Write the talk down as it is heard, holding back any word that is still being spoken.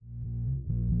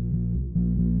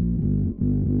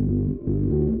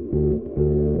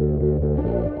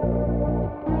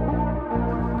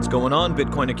going on,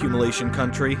 Bitcoin accumulation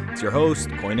country? It's your host,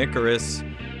 Coin Icarus.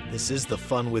 This is the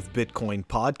Fun with Bitcoin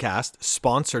podcast,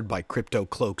 sponsored by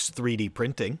CryptoCloaks 3D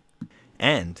Printing.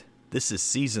 And this is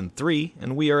season 3,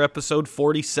 and we are episode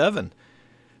 47.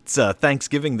 It's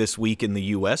Thanksgiving this week in the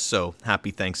U.S., so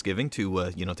happy Thanksgiving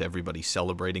to everybody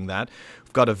celebrating that.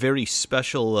 We've got a very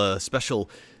special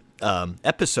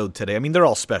episode today. I mean, they're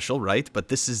all special, right? But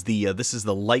this is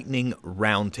the Lightning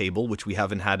Roundtable, which we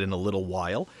haven't had in a little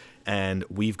while, and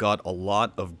we've got a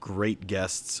lot of great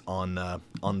guests on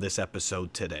this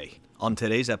episode today. On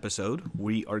today's episode,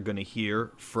 we are going to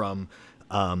hear from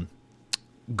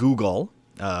Google,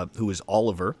 who is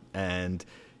Oliver, and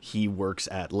he works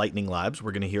at Lightning Labs.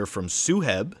 We're going to hear from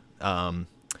Suheb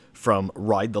from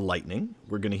Ride the Lightning.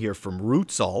 We're going to hear from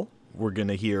Rootsall. We're going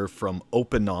to hear from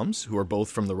OpenNoms, who are both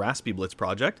from the Raspberry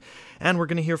project. And we're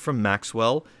going to hear from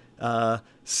Maxwell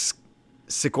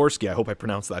Sikorsky. I hope I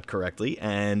pronounced that correctly.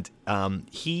 And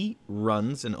he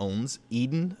runs and owns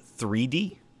Eden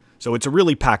 3D. So it's a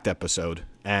really packed episode,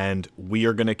 and we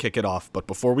are going to kick it off. But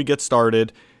before we get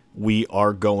started, we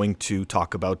are going to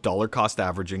talk about dollar cost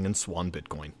averaging and Swan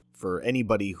Bitcoin. For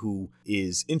anybody who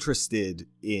is interested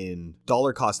in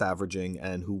dollar cost averaging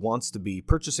and who wants to be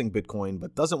purchasing Bitcoin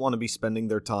but doesn't want to be spending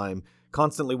their time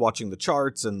constantly watching the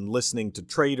charts and listening to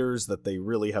traders that they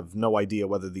really have no idea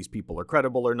whether these people are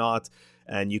credible or not,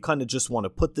 and you kind of just want to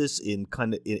put this in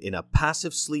a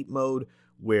passive sleep mode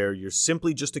where you're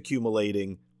simply just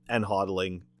accumulating and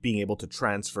hodling, being able to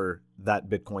transfer that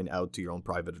Bitcoin out to your own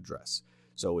private address.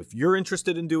 So if you're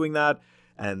interested in doing that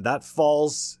and that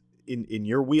falls in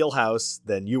your wheelhouse,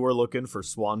 then you are looking for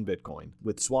Swan Bitcoin.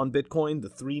 With Swan Bitcoin, the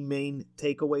three main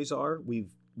takeaways are we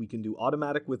can do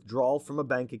automatic withdrawal from a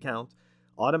bank account,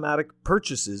 automatic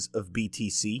purchases of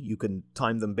BTC. You can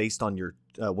time them based on your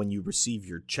when you receive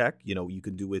your check. You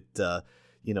can do it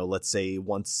let's say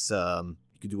once you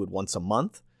can do it once a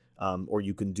month, or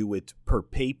you can do it per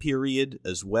pay period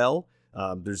as well.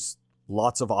 There's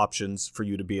lots of options for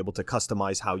you to be able to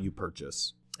customize how you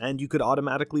purchase. And you could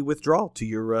automatically withdraw to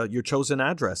your chosen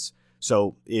address.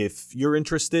 So if you're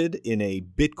interested in a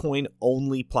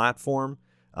Bitcoin-only platform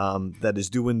that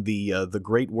is doing the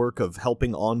great work of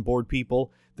helping onboard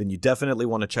people, then you definitely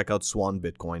want to check out Swan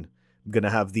Bitcoin. I'm going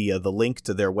to have the link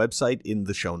to their website in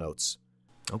the show notes.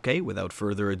 Okay, without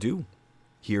further ado,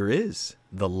 here is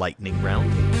the Lightning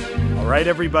Round. All right,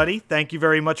 everybody. Thank you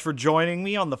very much for joining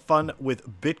me on the Fun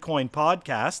with Bitcoin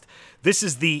podcast. This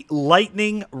is the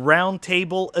Lightning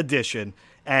Roundtable edition.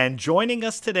 And joining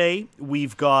us today,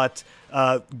 we've got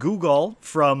Google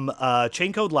from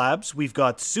Chaincode Labs. We've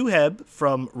got Suheb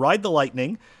from Ride the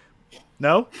Lightning.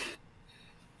 No?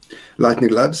 Lightning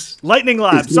Labs. Lightning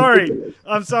Labs. Sorry.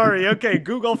 I'm sorry. Okay.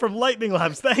 Google from Lightning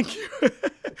Labs. Thank you.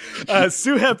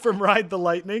 Suheb from Ride the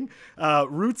Lightning.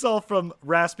 Rootsall from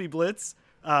Raspy Blitz.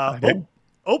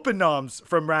 OpenNoms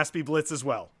from Raspy Blitz as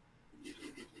well.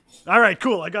 All right.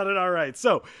 Cool. I got it. All right.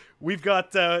 So we've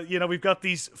got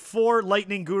these 4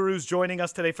 Lightning gurus joining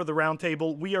us today for the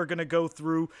roundtable. We are going to go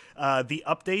through the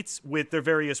updates with their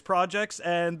various projects,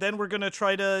 and then we're going to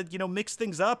try to, mix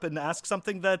things up and ask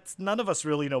something that none of us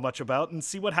really know much about and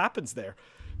see what happens there.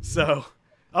 So,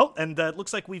 and it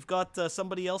looks like we've got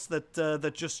somebody else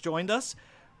that just joined us.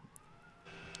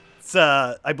 It's,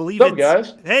 I believe What's up,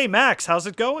 guys? Hey, Max, how's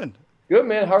it going? Good,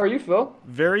 man. How are you, Phil?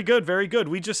 Very good, very good.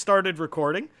 We just started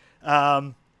recording.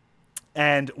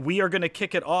 And we are going to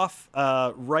kick it off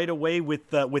right away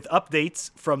with updates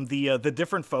from the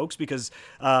different folks because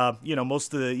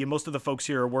most of the folks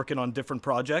here are working on different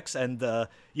projects, and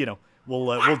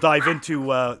we'll dive into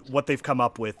what they've come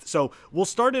up with. So we'll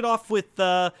start it off with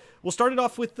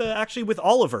actually with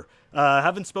Oliver.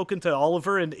 Haven't spoken to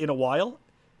Oliver in a while,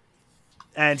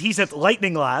 and he's at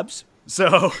Lightning Labs.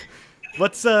 So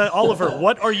let's Oliver,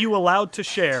 what are you allowed to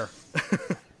share?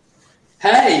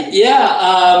 Hey,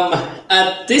 yeah,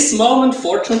 at this moment,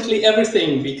 fortunately,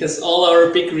 everything, because all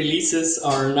our big releases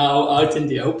are now out in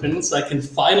the open, so I can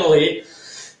finally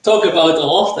talk about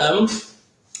all of them.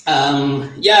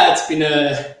 It's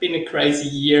been a crazy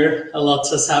year. A lot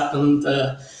has happened,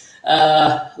 a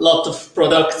lot of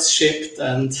products shipped,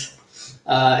 and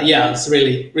it's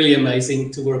really, really amazing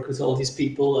to work with all these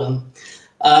people. And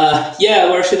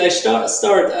where should I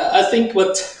start? I think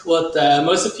what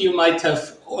most of you might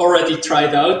have already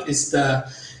tried out is the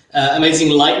amazing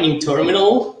Lightning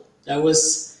Terminal. That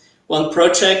was one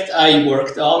project I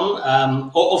worked on.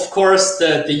 Of course,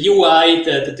 the UI,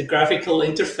 the graphical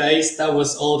interface, that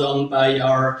was all done by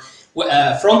our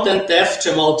front-end dev,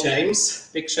 Jamal James.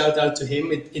 Big shout out to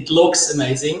him. It looks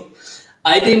amazing.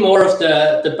 I did more of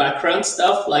the background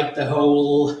stuff, like the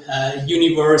whole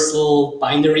universal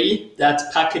binary that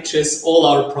packages all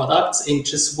our products in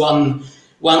just one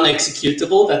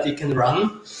executable that you can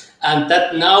run. And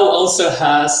that now also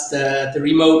has the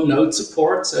remote node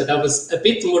support. So that was a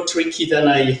bit more tricky than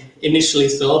I initially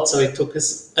thought. So it took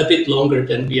us a bit longer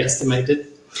than we estimated.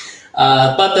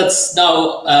 But that's now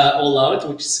all out,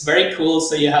 which is very cool.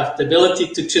 So you have the ability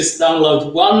to just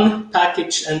download one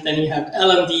package, and then you have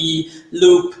LMD,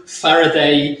 Loop,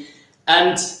 Faraday,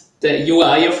 and the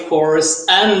UI, of course,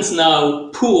 and now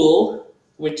Pool,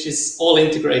 which is all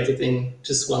integrated in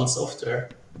just one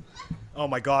software. Oh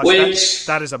my gosh,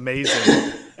 that is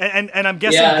amazing. and I'm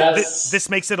guessing this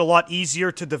makes it a lot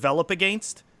easier to develop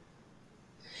against?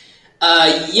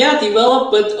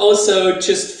 Develop, but also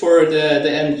just for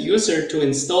the end user to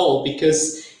install,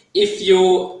 because if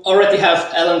you already have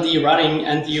LMD running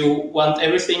and you want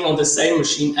everything on the same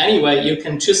machine anyway, you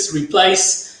can just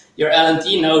replace your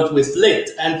LMD node with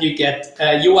Lit, and you get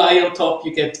UI on top,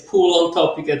 you get Pool on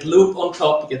top, you get Loop on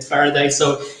top, you get Faraday,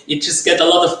 so you just get a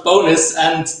lot of bonus,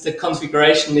 and the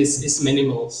configuration is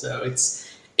minimal. So it's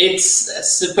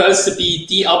supposed to be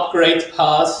the upgrade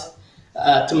path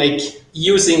to make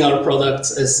using our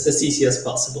products as easy as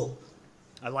possible.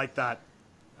 I like that.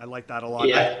 I like that a lot.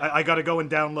 Yeah. I got to go and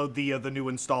download the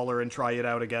new installer and try it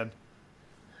out again.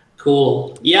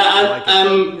 Cool. Yeah,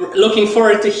 I'm looking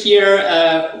forward to hear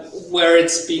where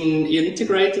it's been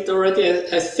integrated already.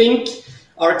 I think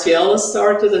RTL has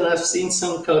started, and I've seen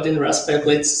some code in Raspberry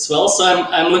Blitz as well. So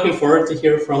I'm looking forward to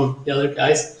hear from the other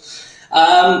guys.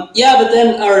 But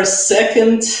then our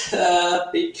second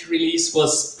big release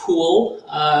was Pool.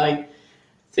 I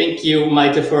think you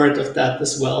might have heard of that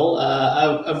as well.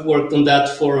 I've worked on that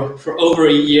for over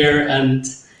a year, and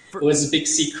it was a big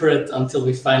secret until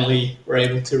we finally were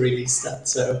able to release that.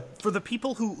 So for the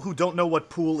people who don't know what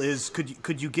Pool is,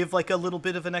 could you give like a little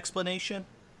bit of an explanation?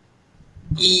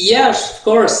 Yeah, of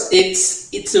course.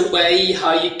 It's a way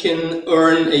how you can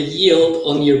earn a yield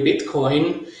on your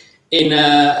Bitcoin in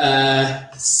a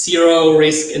zero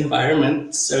risk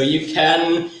environment. So you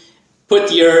can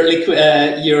put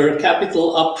your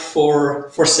capital up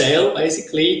for sale,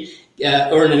 basically,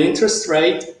 earn an interest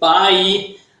rate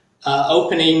by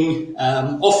offering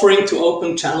to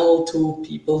open channel to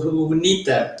people who need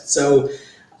them. So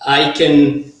I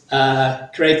can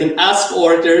create an ask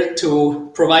order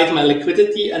to provide my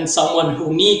liquidity, and someone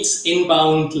who needs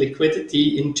inbound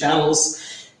liquidity in channels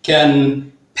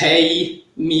can pay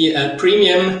me a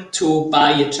premium to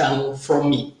buy a channel from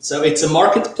me. So it's a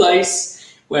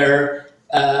marketplace where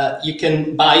you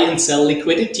can buy and sell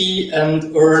liquidity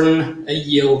and earn a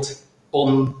yield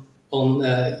on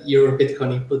your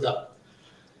Bitcoin you put up.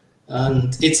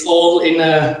 And it's all in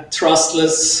a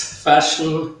trustless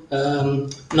fashion,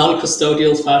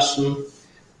 non-custodial fashion.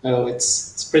 Oh,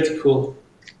 it's pretty cool.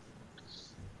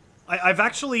 I've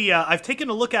actually I've taken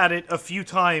a look at it a few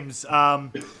times,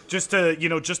 just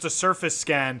a surface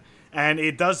scan, and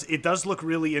it does look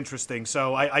really interesting.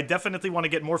 So I definitely want to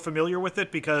get more familiar with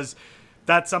it, because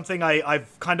that's something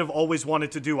I've kind of always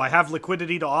wanted to do. I have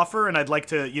liquidity to offer, and I'd like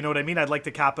to, you know what I mean? I'd like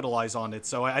to capitalize on it.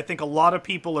 So I think a lot of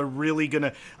people are really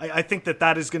gonna. I think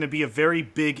that is going to be a very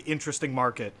big, interesting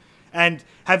market. And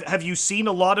have you seen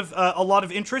a lot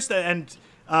of interest? And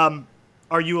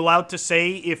are you allowed to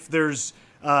say if there's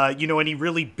any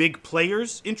really big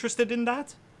players interested in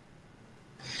that?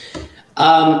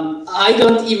 I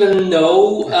don't even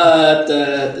know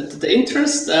the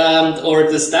interest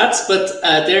or the stats, but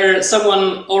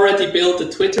someone already built a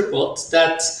Twitter bot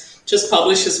that just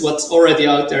publishes what's already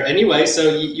out there anyway.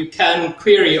 So you can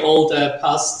query all the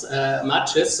past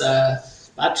match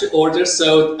orders.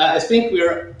 So I think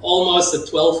we're almost at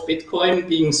 12 Bitcoin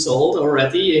being sold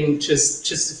already in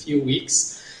just a few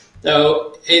weeks.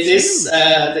 So it is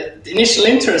the initial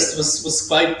interest was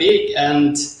quite big,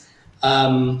 and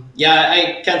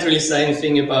I can't really say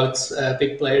anything about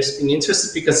big players being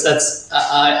interested, because that's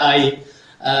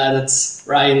that's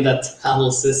Ryan that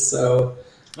handles this. So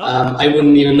I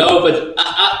wouldn't even know, but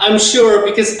I'm sure,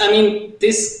 because I mean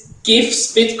this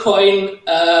gives Bitcoin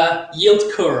a yield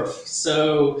curve,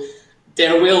 so a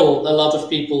lot of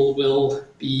people will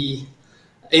be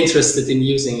interested in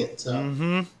using it. So.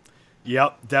 Mm-hmm.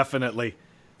 Yep, definitely.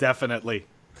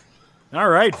 All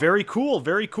right, very cool.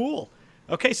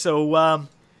 Okay, so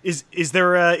is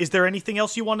there anything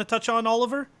else you want to touch on,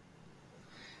 Oliver?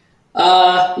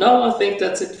 No, I think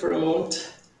that's it for the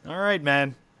moment. All right,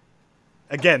 man.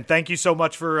 Again, thank you so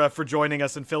much for joining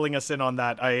us and filling us in on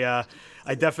that. I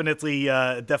definitely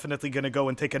going to go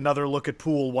and take another look at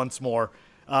Pool once more.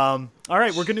 All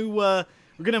right, we're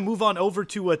we're gonna move on over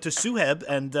to Suheb,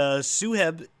 and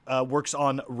Suheb works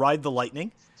on Ride the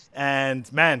Lightning,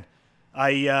 and man,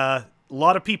 a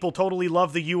lot of people totally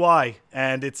love the UI,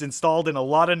 and it's installed in a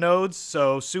lot of nodes.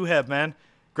 So Suheb, man,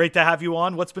 great to have you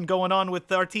on. What's been going on with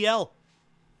RTL?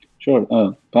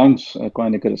 Sure. Thanks,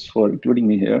 Coin Icarus, for including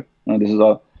me here. This is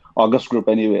our August group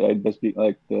anyway, right? Basically,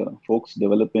 like the folks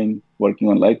developing, working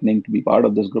on Lightning to be part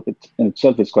of this group in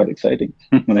itself is quite exciting,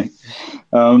 right?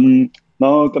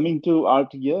 Now coming to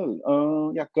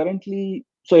RTL, currently,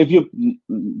 so if you've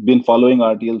been following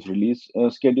RTL's release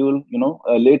schedule,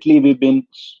 lately we've been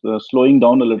slowing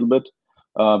down a little bit.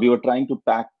 We were trying to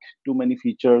pack too many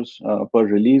features per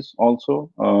release also.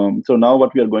 So now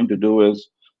what we are going to do is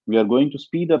we are going to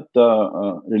speed up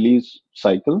the release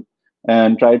cycle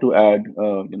and try to add,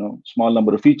 small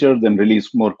number of features, then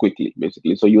release more quickly,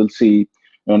 basically. So you'll see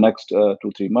next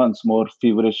 2-3 months more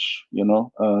feverish,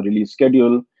 release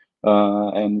schedule,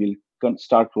 and we'll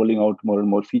start rolling out more and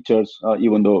more features,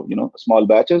 even though small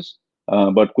batches,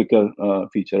 but quicker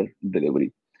feature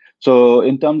delivery. So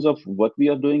in terms of what we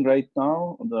are doing right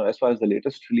now, as far as the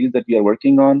latest release that we are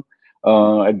working on,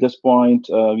 at this point,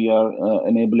 we are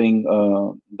enabling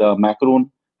the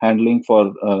macaron handling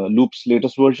for Loop's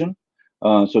latest version.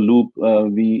 So Loop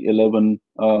V11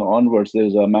 onwards,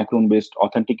 there's a macaron-based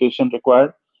authentication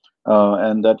required,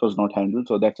 and that was not handled.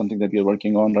 So that's something that we are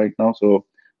working on right now. So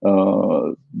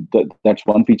that's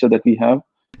one feature that we have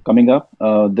coming up.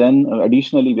 Then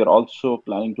additionally, we are also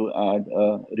planning to add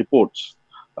reports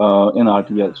in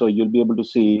RTL. So you'll be able to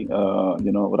see,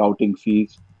 routing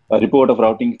fees, a report of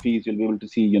routing fees. You'll be able to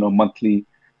see, monthly,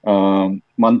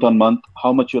 month on month,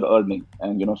 how much you're earning,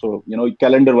 and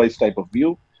calendar-wise type of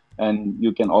view. And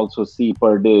you can also see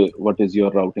per day what is your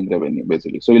routing revenue,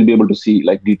 basically. So you'll be able to see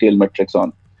like detailed metrics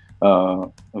on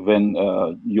when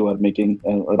you are making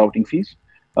routing fees.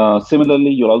 Similarly,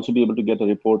 you'll also be able to get a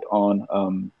report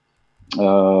on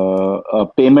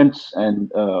payments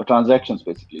and transactions,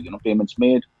 basically. Payments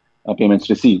made, payments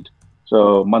received.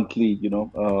 So monthly,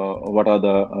 what are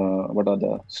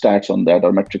the stats on that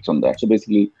or metrics on that? So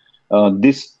basically,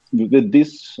 with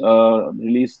this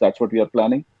release, that's what we are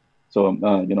planning. So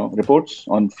reports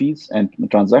on fees and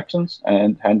transactions,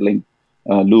 and handling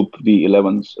Loop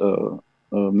V11's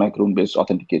macaron-based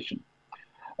authentication.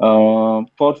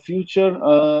 For future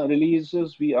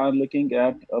releases, we are looking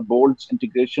at Boltz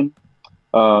integration.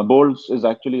 Boltz is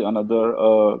actually another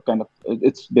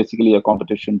it's basically a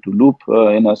competition to Loop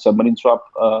in a submarine swap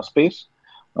space.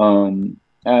 And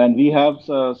we have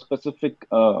specific,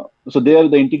 so there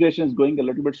the integration is going a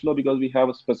little bit slow because we have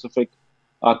a specific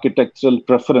architectural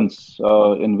preference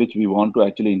in which we want to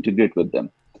actually integrate with them.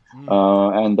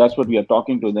 And that's what we are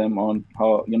talking to them on,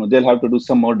 how they'll have to do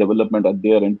some more development at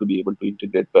their end to be able to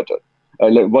integrate better.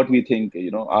 What we think,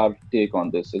 our take on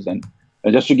this is, and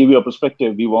just to give you a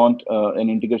perspective, we want an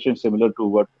integration similar to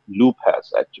what Loop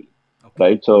has actually,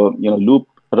 right? So Loop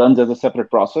runs as a separate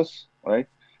process, right?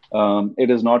 It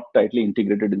is not tightly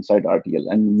integrated inside RTL,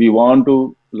 and we want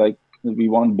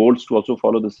Boltz to also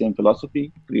follow the same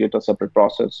philosophy, create a separate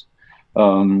process,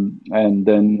 and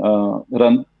then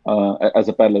run as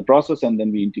a parallel process, and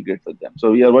then we integrate with them.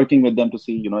 So we are working with them to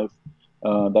see, if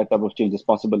that type of change is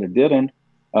possible at their end,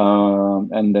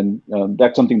 and then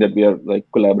that's something that we are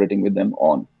collaborating with them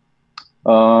on.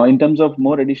 In terms of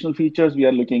more additional features, we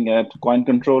are looking at coin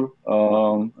control,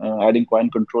 adding coin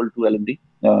control to LND.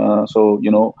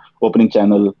 So opening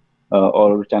channel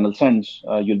or channel sends,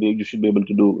 you should be able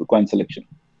to do coin selection,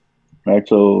 right?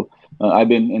 So I've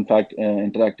been in fact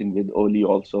interacting with Oli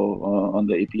also on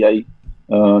the API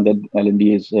that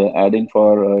LND is adding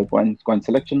for coin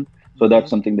selection. So that's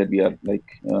something that we are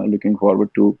looking forward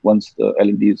to once the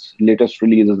LND's latest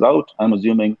release is out. I'm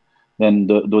assuming then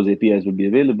those APIs will be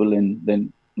available, and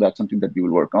then that's something that we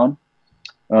will work on.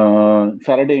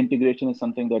 Faraday integration is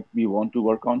something that we want to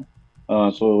work on.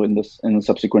 So in the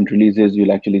subsequent releases,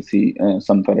 you'll actually see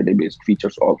some Faraday-based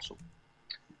features also.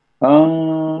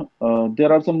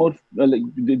 There are some more.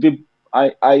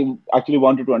 I actually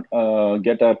wanted to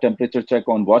get a temperature check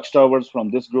on watchtowers from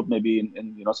this group, maybe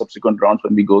in subsequent rounds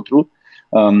when we go through.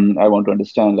 I want to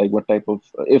understand what type of,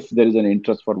 if there is an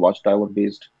interest for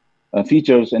watchtower-based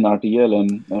features in RTL,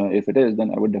 and if it is,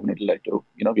 then I would definitely like to,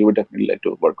 we would definitely like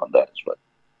to work on that as well.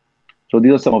 So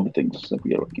these are some of the things that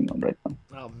we are working on right now.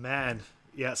 Oh man,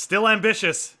 yeah, still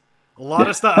ambitious. A lot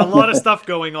of stuff. A lot of stuff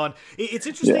going on. It's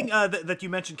interesting that you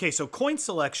mentioned. Okay, so coin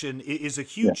selection is a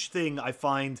huge thing. I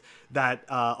find that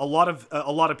a lot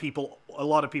of people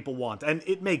want, and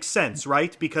it makes sense,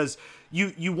 right? Because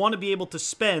you want to be able to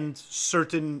spend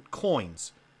certain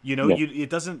coins. You know, Yeah. it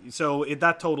doesn't. So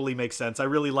that totally makes sense. I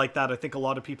really like that. I think a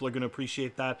lot of people are going to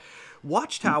appreciate that.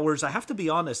 Watchtowers, I have to be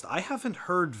honest, I haven't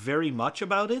heard very much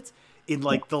about it in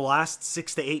like the last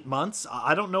 6 to 8 months.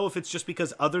 I don't know if it's just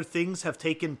because other things have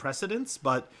taken precedence,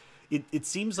 but it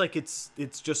seems like it's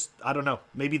just, I don't know,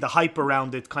 maybe the hype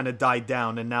around it kind of died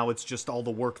down and now it's just all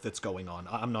the work that's going on.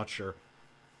 I'm not sure.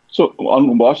 So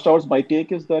on watchtowers, my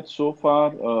take is that so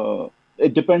far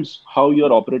it depends how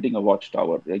you're operating a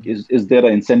watchtower. Like, is there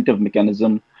an incentive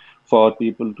mechanism for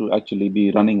people to actually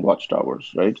be running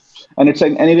watchtowers, right? And it's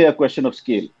like anyway a question of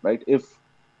scale, right? If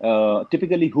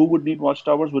typically who would need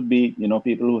watchtowers would be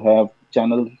people who have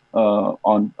channels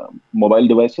on mobile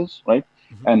devices, right?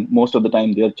 And most of the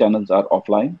time their channels are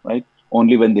offline, right?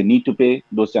 Only when they need to pay,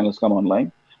 those channels come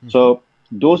online. So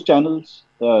those channels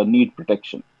need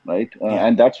protection, right?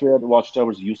 And that's where the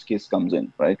watchtowers use case comes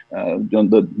in, right?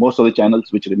 Most of the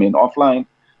channels which remain offline,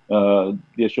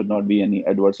 there should not be any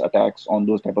adverse attacks on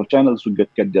those type of channels to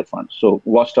get their funds. So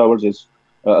watchtowers is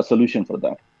a solution for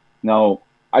that. Now,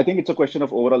 I think it's a question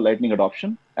of overall Lightning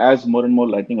adoption. As more and more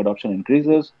Lightning adoption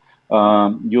increases,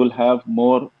 you'll have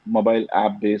more mobile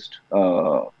app-based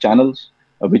channels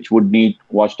which would need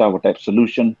watchtower type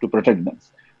solution to protect them.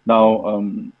 Now,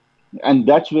 and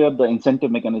that's where the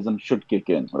incentive mechanism should kick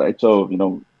in, right?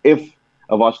 So, if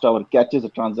a watchtower catches a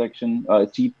transaction, a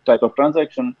cheap type of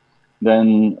transaction,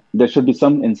 then there should be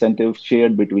some incentive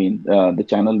shared between the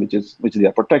channel which they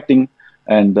are protecting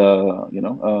and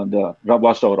the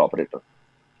watchtower operator.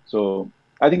 So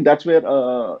I think that's where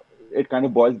it kind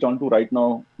of boils down to right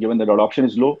now. Given that adoption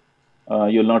is low,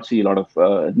 you'll not see a lot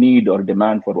of need or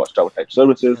demand for watchtower type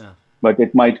services, but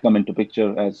it might come into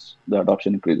picture as the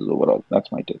adoption increases overall.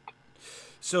 That's my take.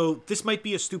 So this might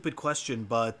be a stupid question,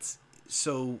 but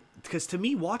because to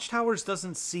me, watchtowers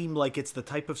doesn't seem like it's the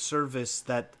type of service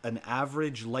that an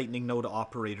average Lightning node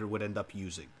operator would end up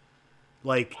using.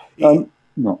 Like,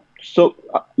 no. So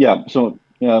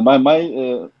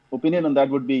my opinion on that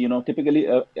would be, typically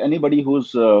anybody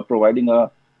who's providing a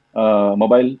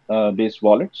mobile based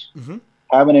wallets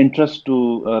have an interest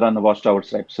to run a watchtower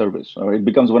type service. It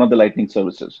becomes one of the Lightning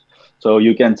services. So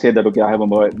you can say that, okay,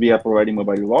 we are providing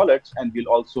mobile wallets and we'll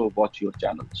also watch your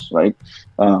channels, right?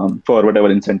 For whatever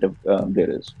incentive there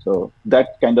is. So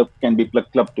that kind of can be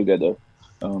clubbed together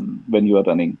when you are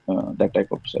running that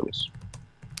type of service.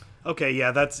 Okay,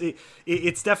 yeah, that's it.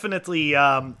 It's definitely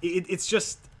it's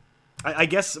just, I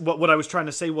guess what I was trying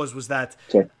to say was that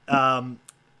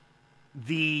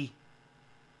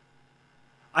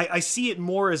I see it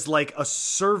more as like a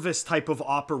service type of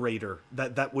operator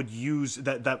that would use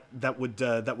that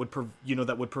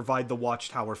would provide the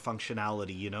watchtower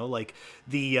functionality. Like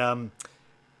the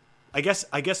I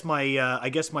guess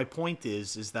my point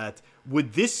is that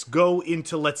would this go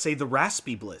into, let's say, the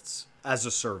Raspi Blitz as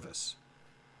a service?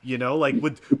 Like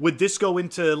would this go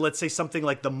into, let's say, something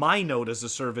like the MyNode as a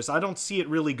service? I don't see it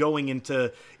really going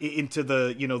into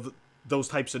the those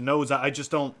types of nodes. I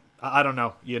just don't. I don't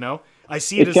know. I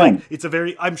see it as like it's a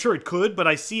very. I'm sure it could, but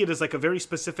I see it as like a very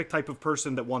specific type of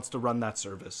person that wants to run that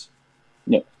service.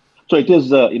 Yeah. So it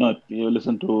is. If you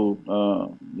listen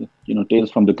to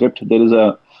Tales from the Crypt, there is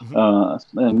a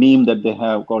meme that they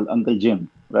have called Uncle Jim,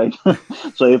 right?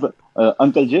 So if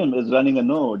Uncle Jim is running a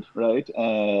node, right,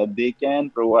 they can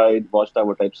provide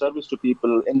watchtower type service to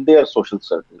people in their social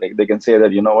circle. Like they can say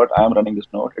that, I'm running this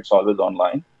node, it's always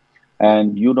online,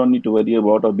 and you don't need to worry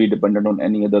about or be dependent on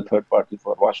any other third party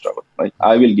for watchtower. Right?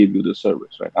 I will give you this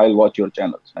service, right? I'll watch your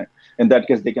channels. Right? In that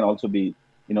case, they can also be,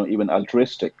 even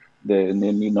altruistic. There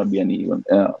need not be any even,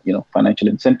 financial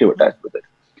incentive attached with it.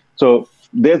 So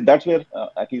that's where,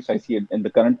 at least I see it in the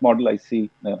current model. I see,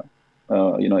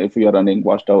 if we are running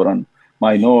watchtower on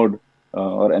MyNode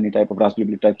or any type of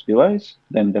Raspberry Pi type device,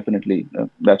 then definitely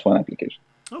that's one application.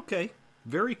 Okay,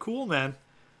 very cool, man.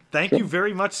 Thank you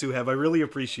very much, Suhaib. I really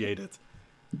appreciate it.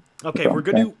 Okay, we're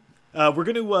gonna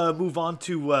move on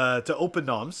to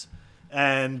OpenNoms,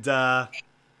 and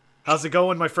how's it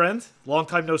going, my friend? Long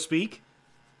time no speak.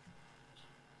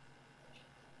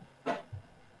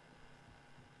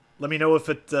 Let me know if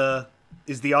it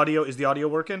is the audio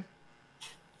working.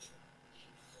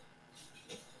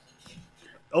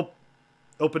 Oh,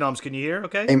 OpenNoms, can you hear?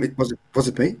 Okay. Was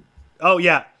it me? Oh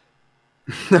yeah.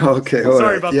 Okay.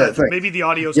 Sorry about that. Thanks. Maybe the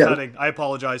audio's cutting. I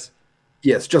apologize.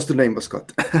 Yes, just the name was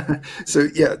cut. So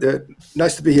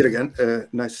nice to be here again.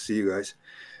 Nice to see you guys.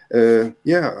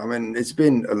 I mean, it's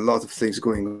been a lot of things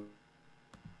going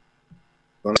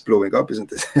on, blowing up,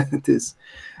 isn't it? It is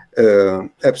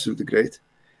absolutely great.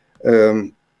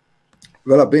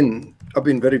 Well, I've been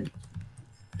very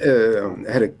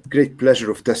had a great pleasure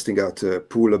of testing out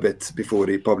Pool a bit before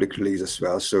the public release as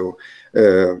well. So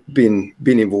been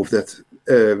involved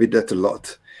with that a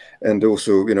lot, and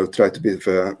also try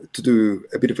to do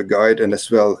a bit of a guide, and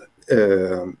as well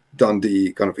done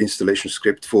the kind of installation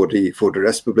script for the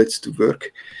Raspberry to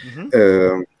work,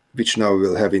 which now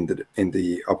we'll have in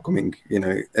the upcoming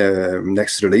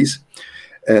next release,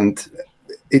 and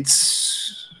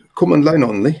it's command line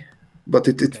only. But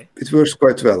it works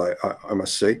quite well, I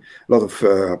must say. A lot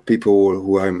of people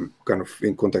who I'm kind of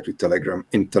in contact with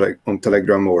on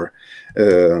Telegram or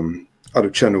other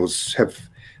channels have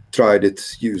tried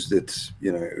it, used it,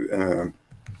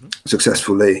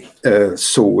 successfully,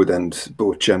 sold and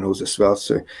bought channels as well.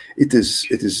 So it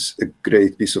is a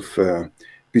great piece of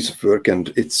work,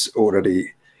 and it's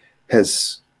already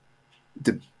has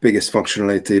the biggest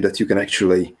functionality that you can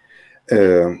actually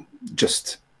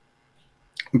just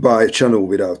buy a channel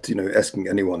without asking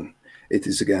anyone. It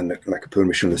is again like a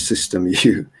permissionless system.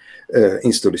 You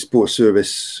install this Pool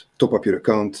service, top up your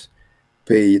account,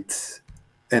 pay it,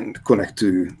 and connect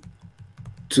to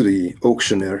the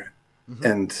auctioneer,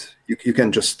 and you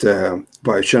can just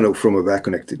buy a channel from a WAR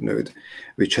connected node,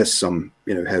 which has some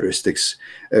heuristics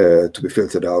to be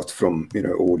filtered out from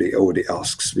all the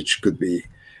asks, which could be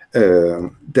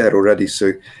there already.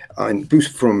 So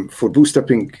for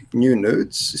bootstrapping new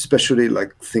nodes, especially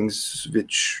like things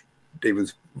which they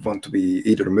would want to be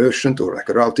either a merchant or like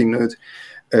a routing node,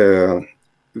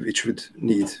 which would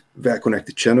need WAR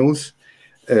connected channels.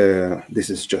 This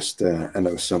is just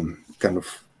some kind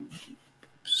of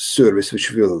service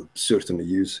which we'll certainly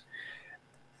use.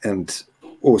 And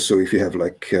also if you have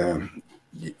like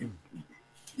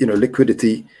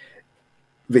liquidity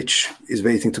which is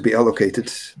waiting to be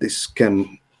allocated, this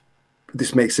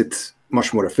makes it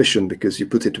much more efficient, because you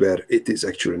put it where it is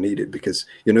actually needed, because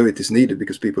it is needed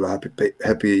because people are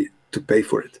happy to pay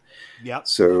for it. Yeah.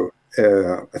 So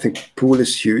I think Pool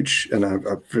is huge, and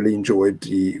I've really enjoyed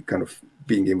the kind of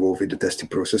being involved in the testing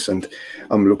process, and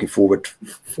I'm looking forward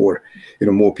for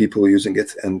more people using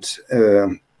it and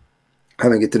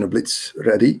having it in a Blitz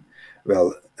ready.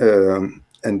 Well, and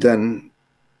then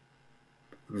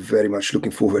very much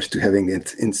looking forward to having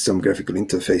it in some graphical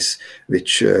interface,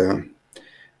 which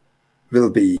will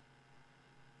be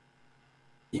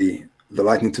the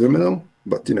Lightning terminal,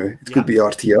 but it could be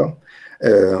RTL.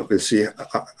 We'll see.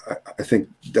 I think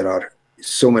there are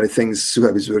so many things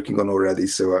Suhaib is working on already,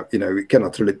 so we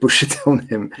cannot really push it on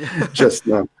him just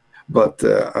now. But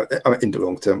in the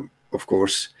long term, of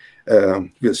course,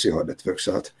 we'll see how that works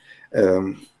out.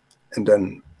 And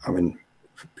then,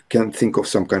 can think of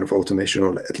some kind of automation,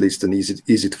 or at least an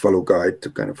easy to follow guide to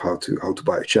kind of how to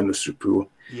buy a channel through Pool.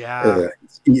 Yeah,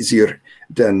 it's easier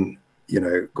than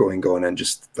going on and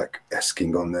just like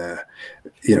asking on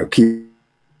key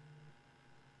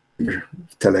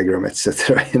Telegram,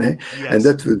 etc. Yes. And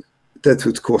that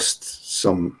would cost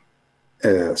some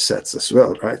sets as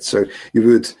well, right? So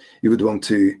you would want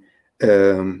to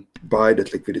buy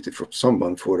that liquidity from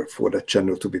someone for that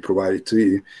channel to be provided to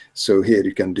you. So here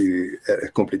you can do a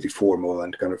completely formal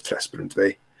and kind of transparent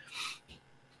way.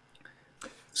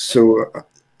 So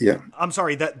yeah, I'm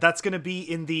sorry, that's going to be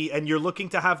in and you're looking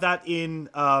to have that in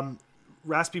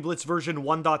Raspberry Blitz version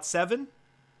 1.7?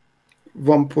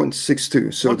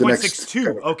 1.62. So 1.62. The next.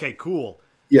 Okay, cool.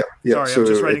 Yeah. Sorry, so I'm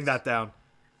just writing that down.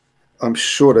 I'm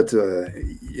sure that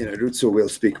Rutso will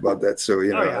speak about that. So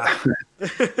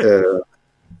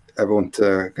I won't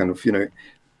kind of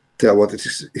tell what it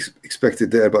is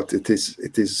expected there, but it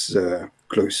is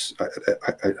close.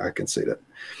 I can say that.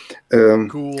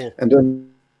 Cool. And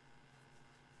then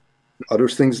other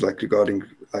things like regarding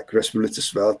like Raspberry Blitz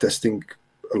as well, testing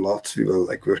a lot. We were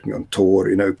like working on Tor,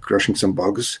 crushing some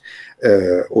bugs.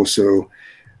 Also,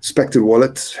 Spectre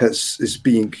Wallet is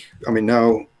being.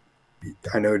 Now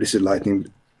I know this is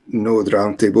Lightning Node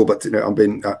Roundtable, but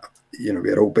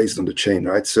we are all based on the chain,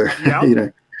 right? So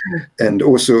yep. And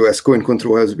also, as Coin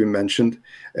Control has been mentioned,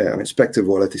 Spectre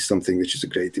Wallet is something which is a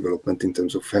great development in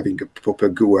terms of having a proper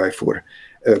GUI for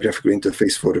a graphical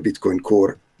interface for the Bitcoin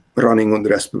Core running on the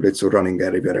Raspberry Blitz or running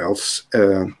everywhere else.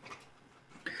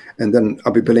 And then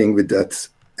I'll be playing with that,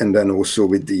 and then also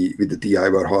with the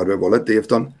DIY hardware wallet they have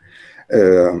done,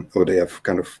 or they have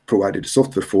kind of provided the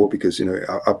software for, because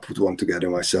I put one together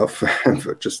myself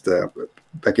just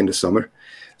back in the summer.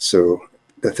 So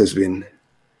that has been.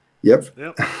 Yep.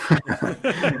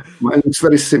 Mine looks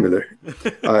very similar.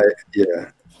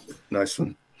 Nice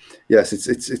one. Yes,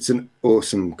 it's an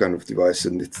awesome kind of device,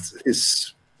 and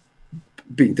it's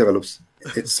being developed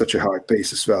at such a high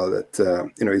pace as well that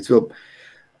it will.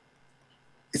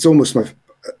 It's almost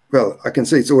well, I can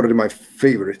say it's already my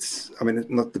favorite. I mean,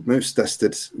 not the most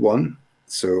tested one.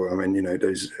 So, I mean,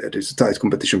 there's a tight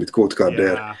competition with CodeCard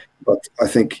there. But I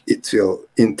think it will,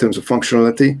 in terms of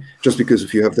functionality, just because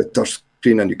if you have the touch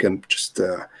screen and you can just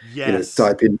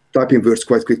type in words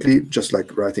quite quickly, just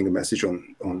like writing a message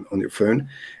on your phone,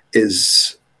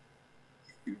 is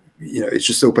it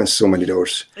just opens so many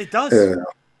doors. It does.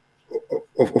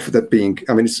 Of that being,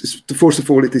 I mean, first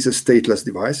of all, it is a stateless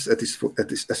device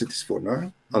as it is for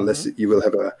now, unless you will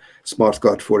have a smart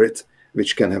card for it,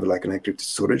 which can have like an encrypted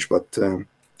storage. But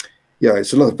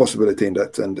it's a lot of possibility in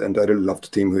that, and I really love the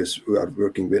team who are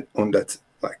working on that.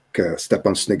 Like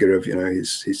Stepan Snigarov,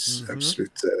 he's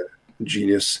absolute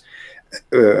genius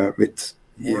with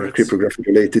cryptography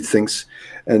related things,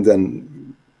 and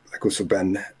then like also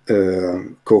Ben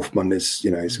Kaufman is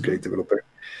is a great developer.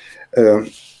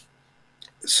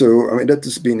 So I mean that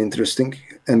has been interesting,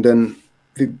 and then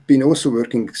we've been also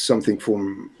working something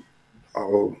from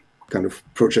our kind of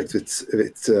project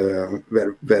with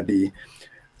where the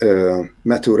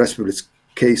Meteor Raspberry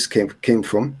case came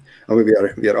from. I mean,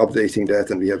 we are updating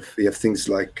that, and we have things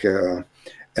like a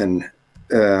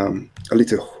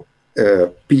little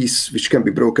piece which can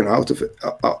be broken out of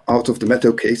the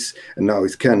metal case, and now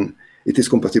it is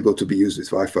compatible to be used with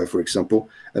Wi-Fi, for example.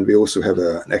 And we also have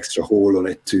an extra hole on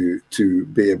it to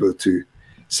be able to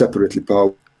separately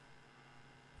power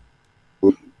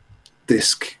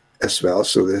disk as well.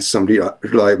 So there's some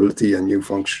reliability and new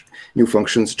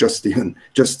functions just inside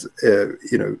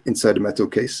the metal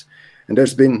case. And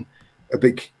there's been a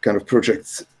big kind of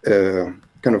project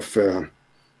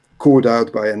called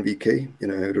out by NVK,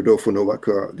 Rodolfo Novak,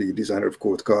 the designer of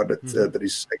CodeCard, that there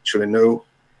is actually no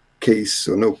case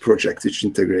or no project which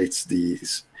integrates the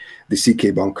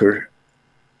CK bunker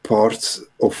part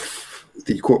of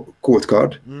the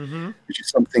CodeCard, which is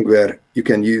something where you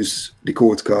can use the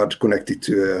CodeCard connected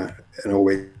to an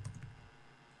OS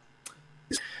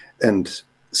and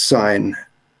sign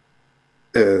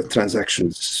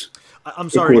transactions.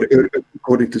 I'm sorry.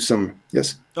 According to some,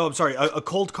 yes. Oh, I'm sorry. A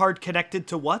cold card connected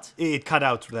to what? It cut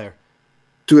out there.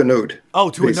 To a node. Oh,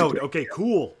 to basically. A node. Okay,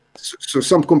 cool. So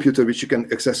some computer which you can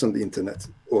access on the internet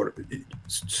or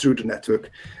through the network,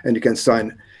 and you can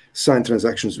sign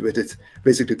transactions with it.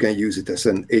 Basically, you can use it as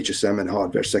an HSM and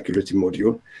hardware security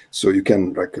module. So you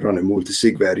can like run a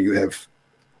multi-sig where you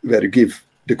give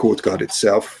the CodeCard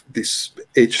itself this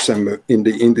HSM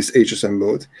in this HSM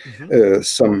mode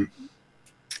some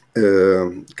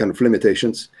kind of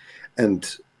limitations,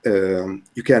 and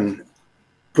you can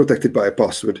protect it by a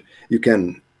password. You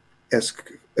can ask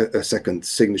a second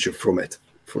signature from it,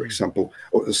 for example,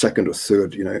 or a second or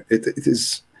third. It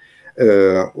is,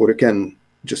 or you can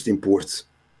just import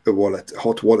a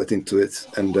hot wallet into it,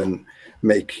 and then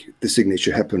make the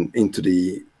signature happen into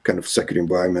the kind of secure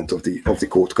environment of the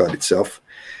CodeCard itself,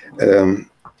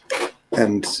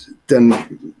 and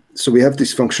then. So we have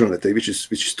this functionality, which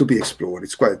is to be explored.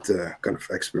 It's quite kind of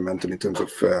experimental in terms of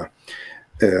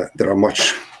there are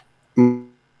much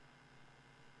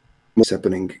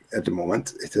happening at the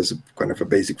moment. It has a kind of a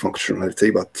basic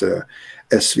functionality, but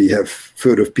as we have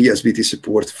further PSBT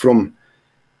support from,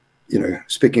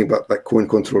 speaking about like coin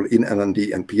control in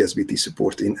LND and PSBT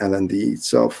support in LND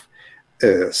itself,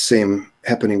 same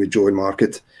happening with Join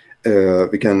Market.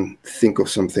 We can think of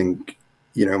something.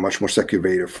 Much more secure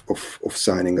way of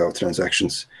signing out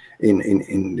transactions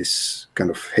in this kind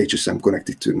of HSM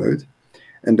connected to node.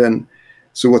 And then,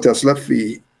 so what else left?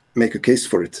 We make a case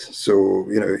for it. So,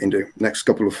 in the next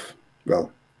couple of,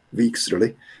 weeks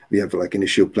really, we have like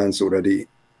initial plans already.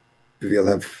 We'll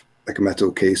have like a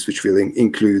metal case, which will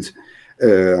include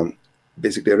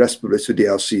basically a Raspberry with the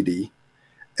LCD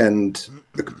and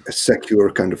a secure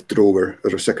kind of drawer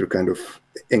or a secure kind of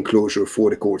enclosure for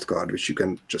the CodeCard, which you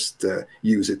can just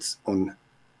use it on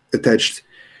attached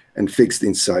and fixed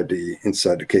inside the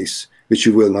case, which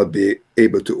you will not be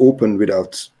able to open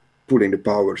without pulling the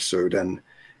power. So then,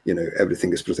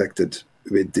 everything is protected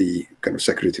with the kind of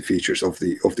security features of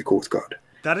the CodeCard.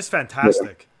 That is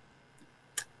fantastic.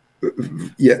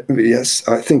 Yes,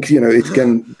 I think it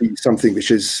can be something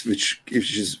which is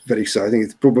very exciting.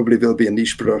 It probably will be a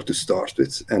niche product to start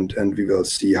with, and we will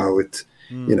see how it,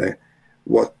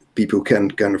 what people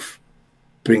can kind of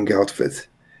bring out of it.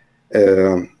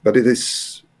 But it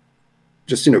is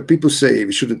just people say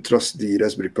we shouldn't trust the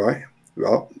Raspberry Pi.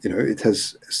 Well, it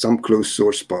has some closed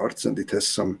source parts, and it has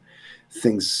some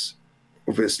things,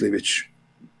 obviously, which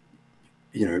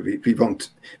we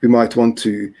might want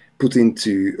to put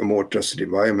into a more trusted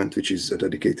environment, which is a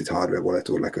dedicated hardware wallet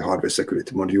or like a hardware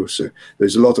security module. So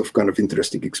there's a lot of kind of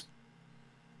interesting.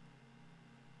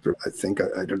 I think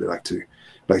I'd really like to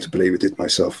play with it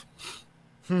myself.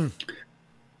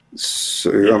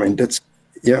 So I mean, that's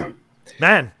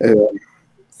man.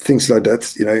 Things like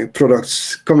that,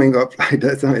 products coming up like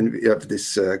that. I mean, we have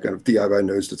this kind of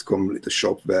DIYNodes.com little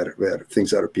shop where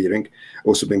things are appearing.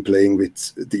 Also been playing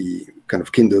with the kind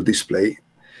of Kindle display,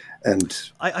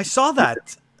 and I saw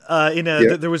that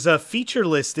there was a feature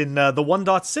list in the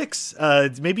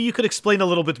 1.6. Maybe you could explain a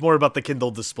little bit more about the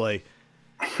Kindle display.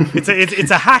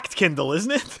 It's a hacked Kindle,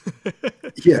 isn't it?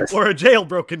 Yes. Or a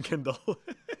jailbroken Kindle.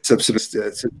 It's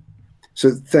absolutely. So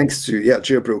thanks to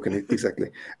jailbroken,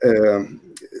 exactly.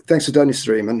 Thanks to Dennis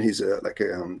Raymond, he's a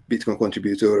Bitcoin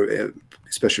contributor,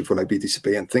 especially for like BTC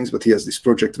Pay and things. But he has this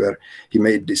project where he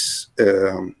made this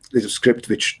little script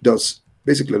which does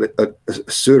basically a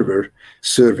server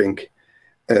serving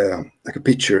like a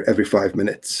picture every 5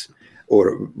 minutes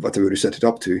or whatever you set it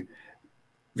up to,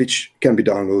 which can be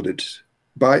downloaded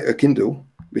by a Kindle,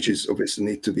 which is obviously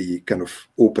need to be kind of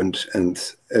opened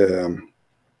and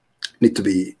need to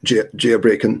be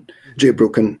jailbroken,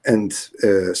 and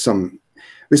some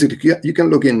basically you can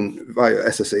log in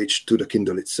via SSH to the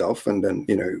Kindle itself, and then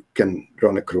can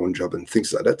run a cron job and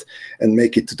things like that, and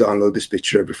make it to download this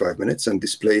picture every 5 minutes and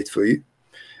display it for you,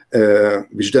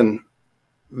 which then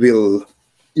will,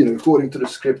 according to the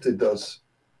script, it does.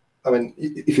 I mean,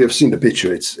 if you have seen the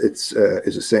picture, it's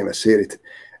the same as here.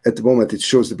 At the moment, it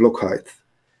shows the block height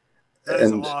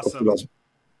and awesome. of the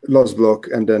last block,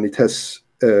 and then it has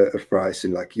a price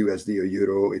in like USD or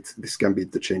Euro. This can be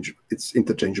interchangeable. It's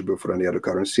interchangeable for any other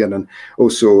currency, and then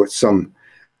also some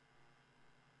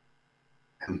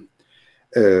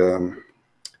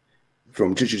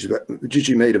from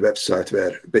Gigi made a website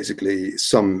where basically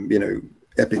some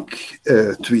epic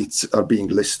tweets are being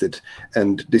listed,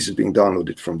 and this is being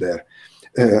downloaded from there.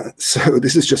 So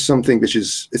this is just something which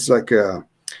it's like a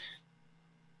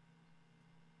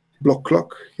block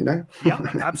clock, Yeah,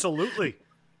 absolutely.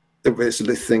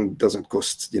 This thing doesn't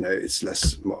cost,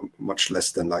 it's much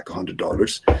less than like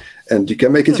 $100, and you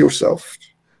can make it yourself.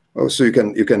 Also, you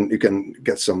can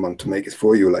get someone to make it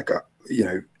for you. Like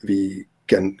we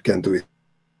can do it,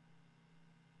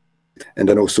 and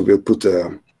then also we'll put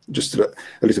just a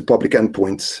little public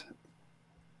endpoint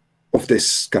of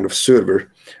this kind of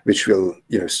server, which will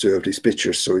serve these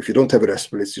pictures. So if you don't have a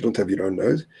Raspberry, you don't have your own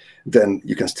node, then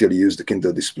you can still use the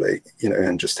Kindle display,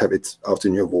 and just have it out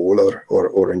in your wall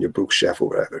or in your bookshelf or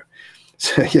wherever.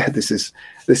 So yeah, this is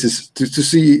to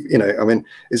see, I mean,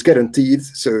 it's guaranteed.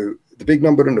 So the big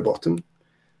number on the bottom,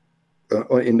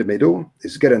 in the middle,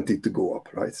 is guaranteed to go up,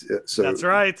 right? So that's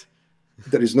right.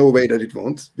 There is no way that it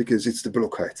won't, because it's the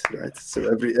block height, right? So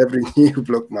every new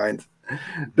block mined,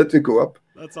 that will go up.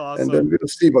 That's awesome. And then we'll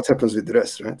see what happens with the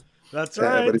rest, right? That's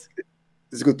right. But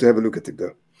it's good to have a look at it,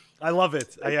 though. I love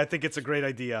it. I think it's a great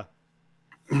idea.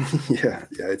 yeah,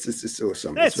 it's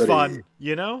awesome. It's fun,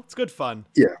 It's good fun.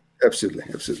 Yeah, absolutely.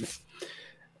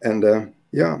 And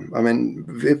I mean,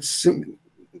 it's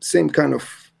same kind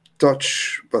of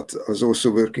touch, but I was also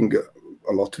working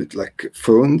a lot with like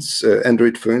phones,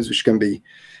 Android phones, which can be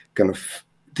kind of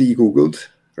de-Googled,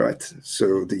 right?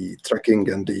 So the tracking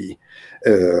and the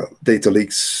data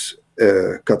leaks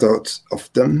cut out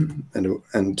of them, and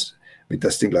we're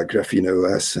testing like Graphene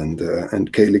OS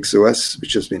and Calyx OS,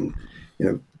 which has been,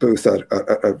 both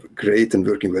are great and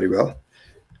working very well.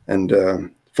 And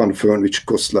fun phone, which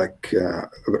costs like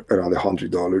around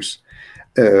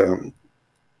 $100.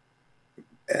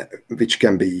 Which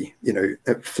can be,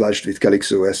 flashed with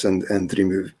Calyx OS and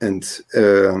remove and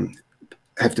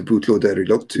have the bootloader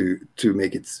reload to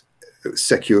make it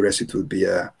secure as it would be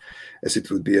an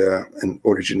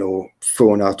original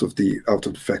phone out of the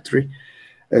factory.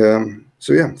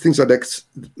 So yeah, things like that,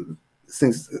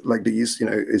 things like these,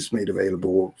 is made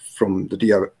available from the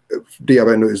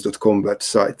DIYNodes.com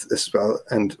website as well,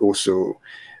 and also.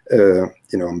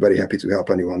 I'm very happy to help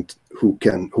anyone who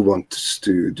wants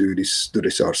to do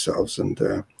this ourselves, and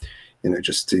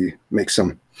just to make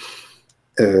some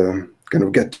kind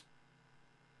of get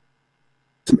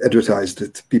advertised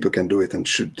that people can do it and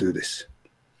should do this.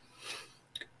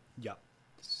 Yeah.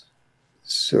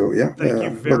 So yeah. Thank you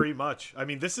very much. I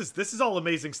mean, this is all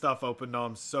amazing stuff, Open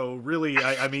Noms. So really,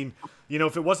 I mean,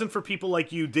 if it wasn't for people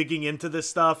like you digging into this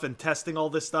stuff and testing all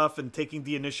this stuff and taking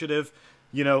the initiative,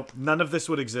 none of this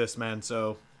would exist, man.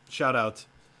 So shout out.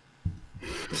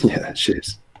 Yeah,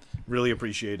 cheers. Really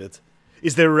appreciate it.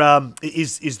 Is there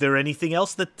is there anything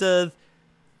else that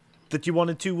you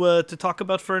wanted to talk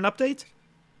about for an update?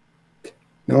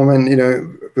 No, man.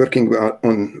 Working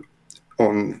on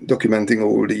documenting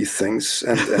all these things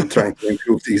and trying to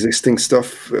improve the existing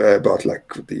stuff about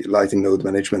like the Lightning Node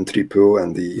Management repo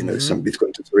and the some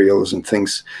Bitcoin tutorials and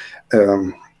things.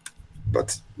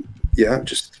 But yeah,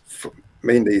 just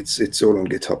mainly it's all on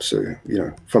GitHub. So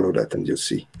follow that and you'll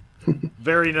see.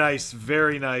 Very nice,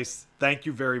 very nice. Thank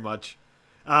you very much.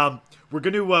 We're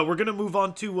gonna move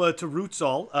on to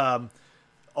Rootsall.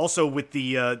 Also with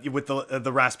the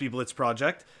Raspberry Blitz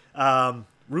project.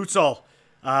 Rootsall.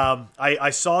 I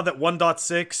saw that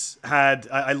 1.6 had.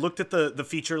 I looked at the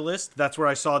feature list. That's where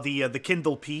I saw the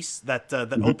Kindle piece that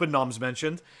OpenNoms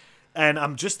mentioned, and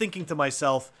I'm just thinking to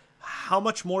myself, how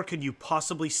much more can you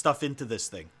possibly stuff into this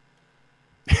thing?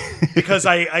 Because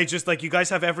I just like, you guys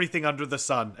have everything under the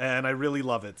sun, and I really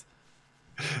love it.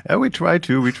 We try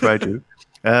to. We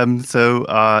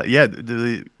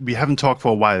haven't talked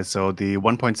for a while. So the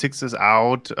 1.6 is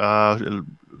out.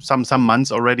 Some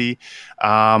months already.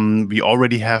 We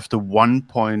already have the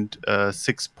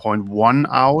 1.6.1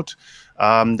 out.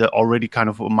 The already kind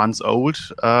of a months old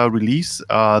release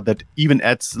that even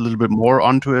adds a little bit more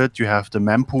onto it. You have the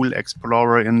Mempool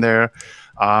Explorer in there.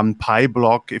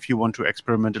 PyBlock, if you want to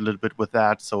experiment a little bit with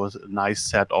that. So a nice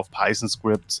set of Python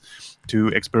scripts to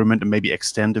experiment and maybe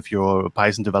extend if you're a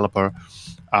Python developer.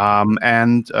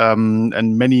 And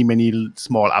many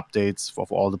small updates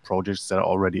of all the projects that are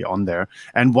already on there.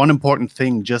 And one important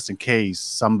thing, just in case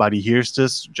somebody hears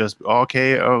this,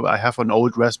 I have an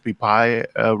old Raspberry Pi,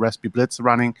 Raspberry Blitz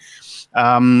running.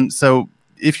 So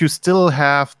if you still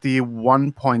have the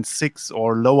 1.6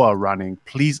 or lower running,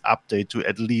 please update to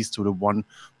at least to the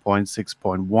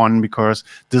 1.6.1, because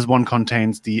this one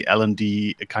contains the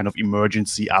LND kind of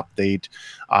emergency update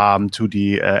to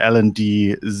the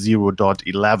LND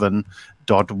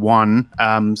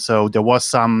 0.11.1. So there was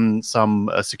some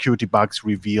security bugs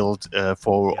revealed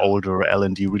for older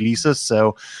LND releases.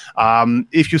 So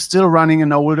if you're still running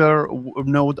an older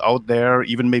node out there,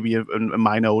 even maybe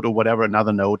my node or whatever,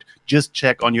 another node, just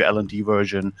check on your LND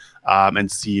version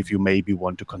and see if you maybe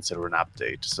want to consider an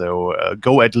update. So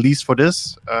go at least for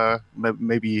this,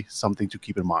 maybe something to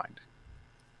keep in mind.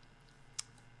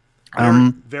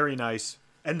 Very nice.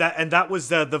 And that was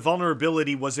the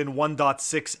vulnerability was in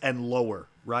 1.6 and lower,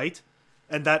 right?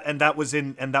 And that was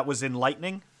in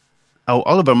Lightning. Oh,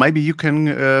 Oliver, maybe you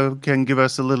can give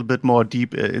us a little bit more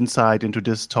deep insight into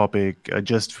this topic,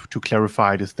 just to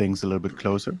clarify these things a little bit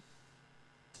closer.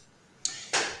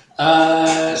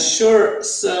 Sure.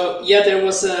 So there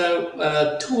was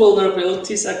two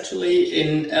vulnerabilities actually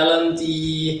in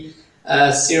LND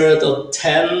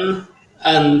 0.10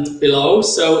 and below.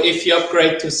 So if you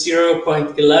upgrade to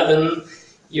 0.11,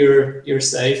 you're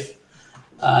safe.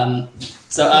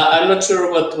 So I'm not sure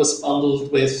what was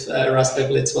bundled with Raspberry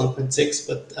Blitz 1.6,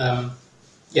 but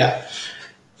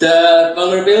the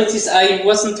vulnerabilities, I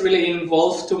wasn't really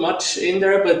involved too much in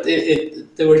there, but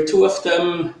there were two of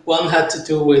them. One had to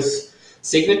do with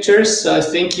signatures. So I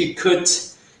think you could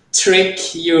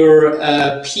trick your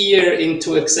peer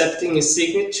into accepting a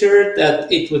signature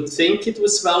that it would think it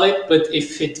was valid, but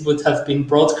if it would have been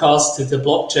broadcast to the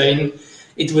blockchain,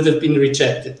 it would have been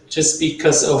rejected just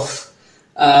because of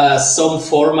some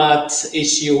format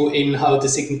issue in how the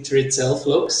signature itself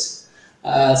looks.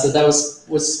 So that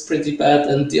was pretty bad.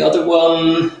 And the other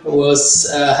one was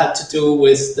had to do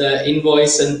with the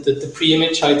invoice and the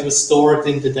pre-image, how it was stored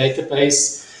in the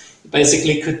database. You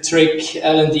basically could trick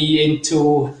LND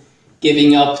into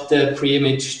giving up the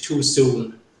pre-image too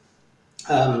soon.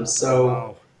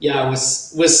 It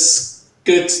was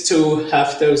good to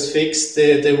have those fixed.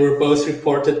 They were both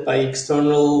reported by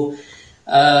external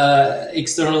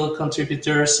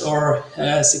contributors or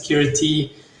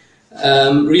security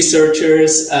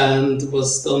researchers, and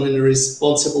was done in a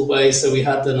responsible way. So we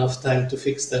had enough time to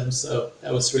fix them. So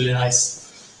that was really nice.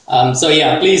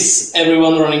 Please,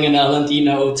 everyone running an LND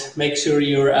node, make sure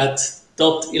you're at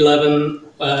 .11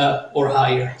 or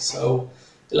higher. So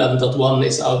 11.1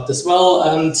 is out as well,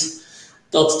 and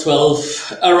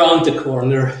 .12 around the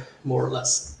corner, more or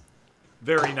less.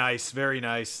 Very nice, very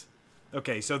nice.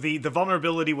 Okay, so the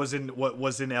vulnerability was in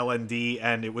LND,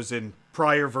 and it was in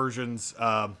prior versions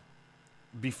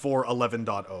before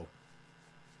 11.0.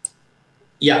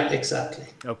 Yeah, exactly.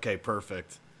 Okay,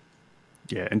 perfect.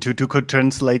 Yeah, and to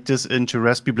translate this into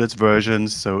Raspberry Blitz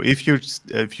versions, so if you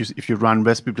run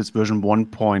Raspberry Blitz version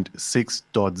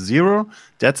 1.6.0,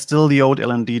 that's still the old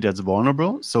LND that's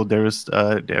vulnerable. So there's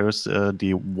the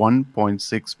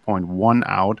 1.6.1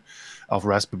 out of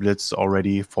Raspberry Blitz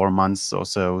already 4 months or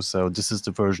so. So this is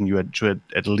the version you should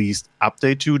at least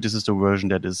update to. This is the version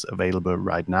that is available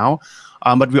right now.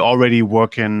 But we're already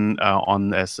working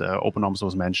on, as OpenOps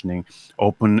was mentioning,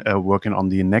 working on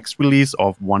the next release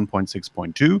of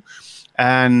 1.6.2.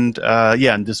 And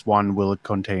and this one will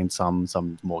contain some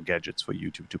more gadgets for you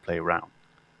to play around.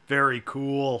 Very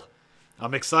cool.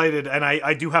 I'm excited, and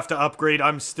I do have to upgrade.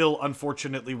 I'm still,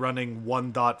 unfortunately, running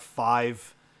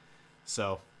 1.5,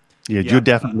 so... Yeah, you're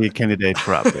definitely a candidate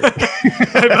for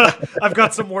update. I've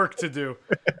got some work to do.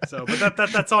 So, but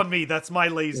that's on me. That's my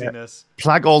laziness. Yeah.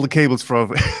 Plug all the cables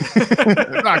from.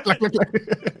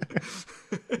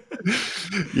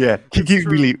 Yeah, keep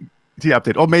really the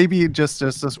update, or maybe just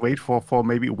wait for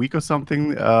maybe a week or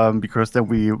something, because then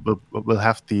we will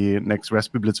have the next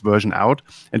Raspberry Blitz version out.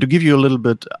 And to give you a little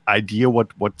bit idea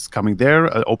what's coming there,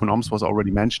 OpenOMS was already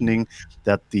mentioning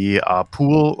that the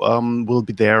pool will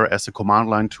be there as a command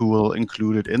line tool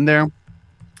included in there.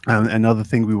 Another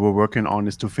thing we were working on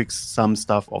is to fix some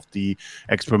stuff of the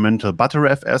experimental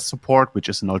Btrfs support, which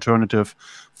is an alternative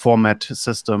format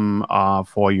system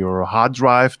for your hard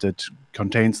drive that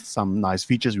contains some nice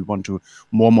features we want to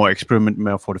more experiment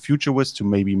more for the future with, to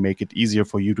maybe make it easier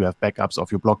for you to have backups of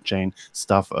your blockchain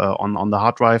stuff on the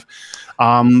hard drive.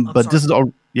 But this is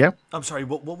all. Yeah. I'm sorry.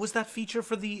 What was that feature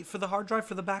for the hard drive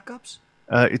for the backups?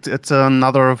 It's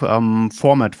another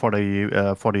format for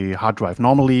the hard drive.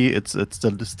 Normally, it's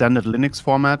the standard Linux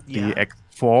format, the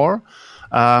X4.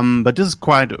 But this is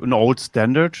quite an old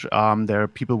standard. There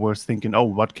people were thinking, oh,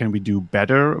 what can we do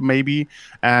better, maybe?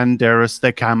 And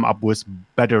they came up with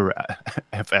better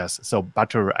FS. So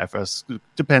Btrfs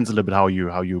depends a little bit how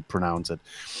you pronounce it.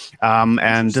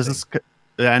 And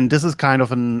this is kind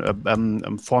of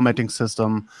an formatting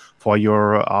system for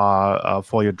your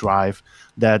drive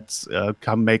that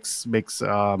makes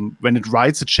when it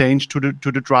writes a change to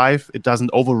the drive, it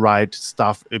doesn't overwrite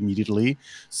stuff immediately.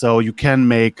 So you can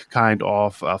make kind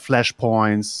of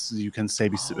flashpoints. You can say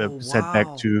set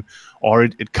back to, or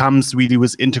it comes really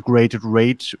with integrated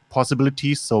RAID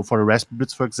possibilities. So for the Raspberry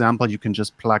Blitz, for example, you can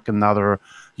just plug another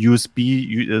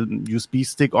USB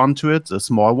stick onto it, a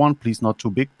small one, please not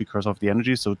too big because of the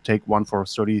energy. So take one for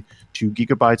 32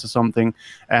 gigabytes or something,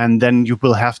 and then you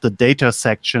will have the data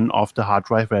section of the hard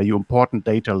drive where your important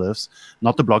data lives,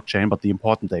 not the blockchain, but the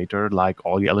important data, like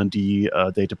all the LND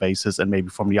databases and maybe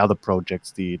from the other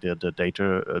projects, the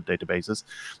data databases.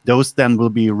 Those then will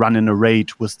be run in a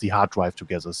RAID with the hard drive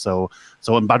together. So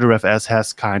Btrfs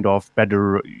has kind of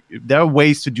better. There are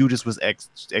ways to do this with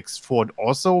X4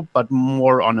 also, but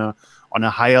more on a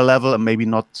higher level and maybe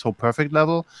not so perfect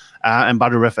level. And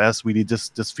Btrfs really,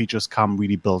 this features come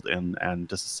really built in, and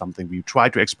this is something we try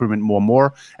to experiment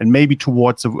more, and maybe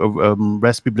towards a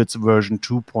Raspberry Blitz version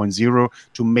 2.0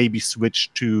 to maybe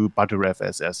switch to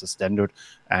Btrfs as a standard.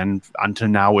 And until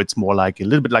now, it's more like a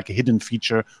little bit like a hidden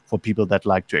feature for people that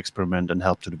like to experiment and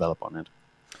help to develop on it.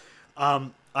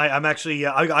 I'm actually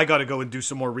I got to go and do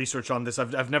some more research on this.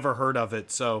 I've never heard of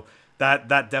it, so that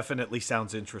definitely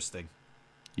sounds interesting.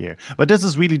 Yeah, but this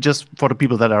is really just for the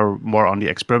people that are more on the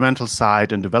experimental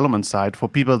side and development side. For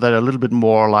people that are a little bit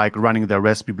more like running their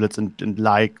Raspberry Blitz and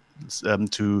like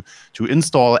to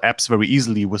install apps very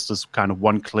easily with this kind of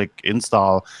one-click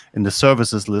install in the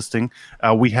services listing,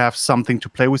 we have something to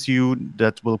play with you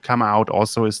that will come out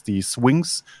also is the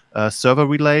Swings server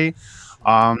relay.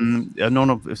 I don't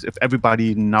know if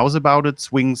everybody knows about it.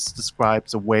 Swings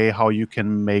describes a way how you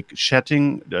can make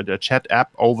chatting, the chat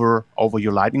app over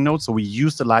your Lightning node. So we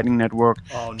use the Lightning network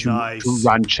to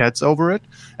run chats over it.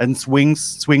 And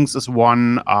Swings is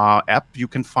one app you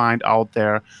can find out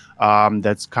there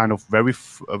that's kind of very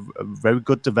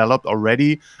good developed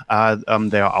already.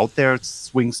 They are out there. It's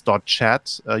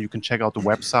swings.chat. You can check out the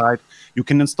website. You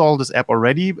can install this app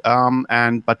already,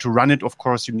 but to run it, of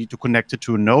course, you need to connect it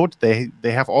to a node.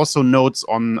 They have also nodes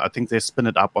on, I think they spin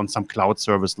it up on some cloud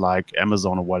service like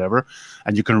Amazon or whatever,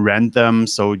 and you can rent them.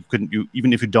 So you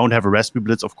even if you don't have a Raspberry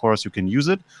Blitz, of course, you can use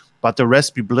it. But the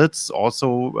Raspberry Blitz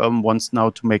also wants now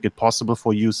to make it possible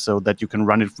for you so that you can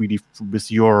run it really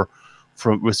with your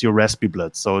Raspberry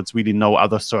Blitz. So it's really no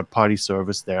other third-party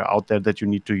service out there that you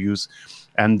need to use.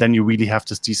 And then you really have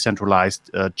this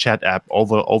decentralized chat app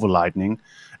over Lightning.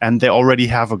 And they already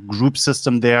have a group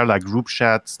system there, like group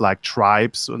chats, like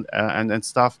tribes and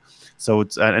stuff. So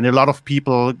it's and a lot of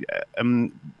people,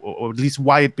 or at least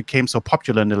why it became so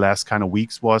popular in the last kind of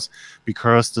weeks was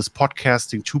because this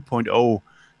podcasting 2.0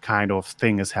 kind of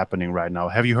thing is happening right now.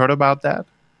 Have you heard about that?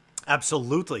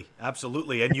 Absolutely.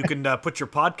 And you can put your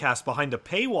podcast behind a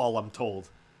paywall, I'm told.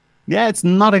 Yeah, it's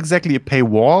not exactly a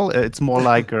paywall. It's more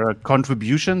like a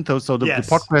contribution. So the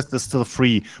podcast is still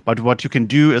free. But what you can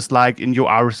do is like in your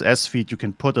RSS feed, you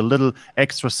can put a little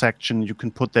extra section. You can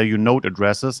put there your node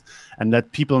addresses and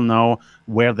let people know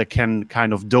where they can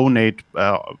kind of donate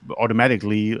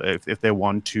automatically if they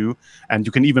want to. And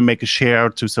you can even make a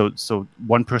share so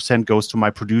 1% goes to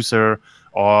my producer,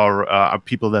 or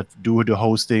people that do the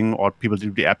hosting, or people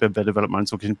do the app development.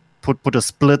 So you can put a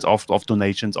split of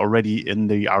donations already in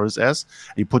the RSS.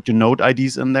 You put your node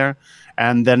IDs in there,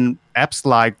 and then apps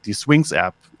like the Swings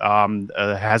app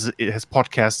has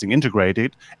podcasting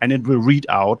integrated, and it will read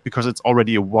out, because it's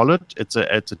already a wallet. It's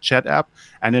a chat app,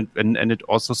 and it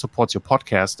also supports your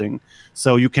podcasting.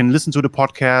 So you can listen to the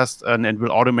podcast, and it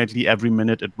will automatically, every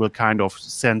minute, it will kind of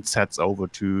send sets over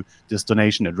to this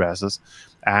donation addresses.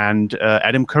 And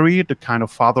Adam Curry, the kind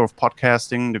of father of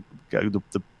podcasting,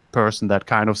 the person that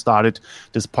kind of started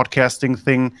this podcasting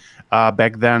thing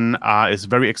back then, is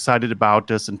very excited about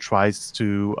this and tries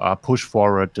to push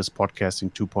forward this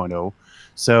podcasting 2.0.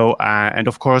 So and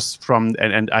of course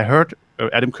and I heard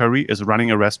Adam Curry is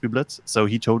running a Raspberry Blitz, so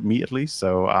he told me, at least.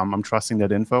 So I'm trusting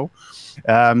that info.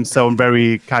 So I'm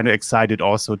very kind of excited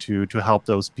also to help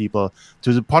those people,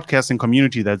 to the podcasting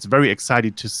community that's very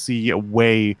excited to see a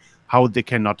way how they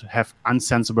cannot have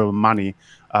unsensible money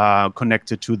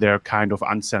connected to their kind of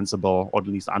unsensible, or at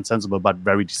least unsensible, but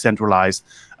very decentralized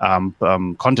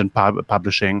content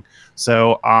publishing.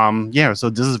 So so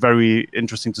this is very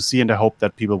interesting to see, and I hope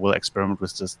that people will experiment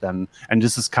with this then. And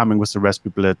this is coming with the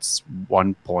Raspberry Blitz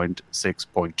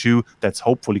 1.6.2 that's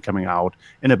hopefully coming out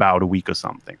in about a week or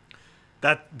something.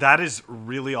 That is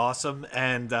really awesome.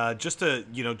 And just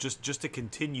to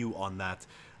continue on that,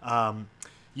 a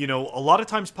lot of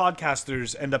times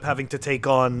podcasters end up having to take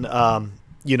on,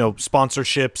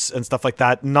 sponsorships and stuff like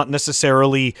that, not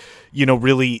necessarily,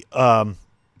 really,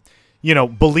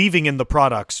 believing in the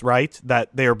products, right,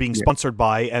 that they are being sponsored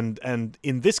by. And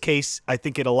in this case, I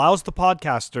think it allows the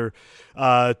podcaster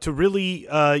to really,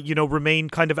 remain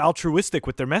kind of altruistic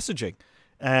with their messaging.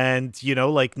 And,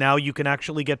 now you can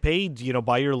actually get paid,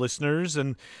 by your listeners,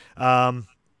 and,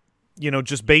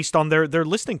 just based on their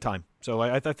listening time. So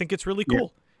I think it's really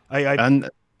cool.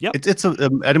 Yep. It's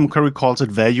Adam Curry calls it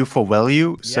value for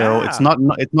value. So it's not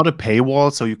a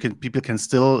paywall. So people can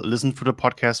still listen to the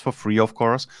podcast for free, of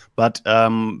course. But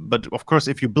of course,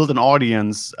 if you build an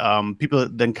audience, people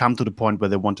then come to the point where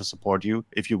they want to support you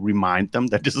if you remind them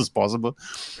that this is possible.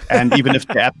 And even if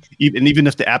the app, even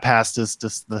if the app has this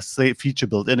feature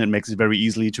built in, it makes it very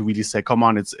easily to really say, come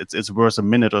on, it's worth a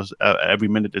minute, or every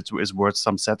minute is worth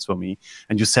some sets for me,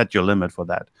 and you set your limit for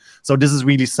that. So this is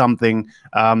really something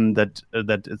that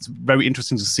it's very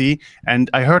interesting to see. And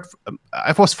I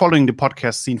was following the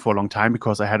podcast scene for a long time,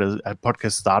 because I had a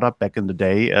podcast startup back in the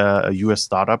day, a US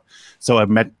startup. So I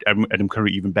met Adam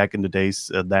Curry even back in the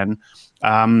days then.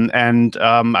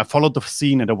 I followed the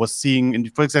scene, and I was seeing,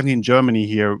 for example, in Germany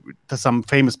here, there's some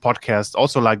famous podcast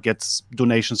also gets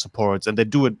donation supports, and they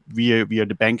do it via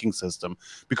the banking system,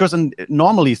 because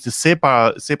normally the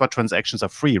SEPA transactions are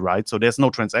free, right? So there's no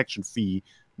transaction fee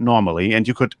normally, and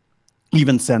you could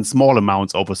even send small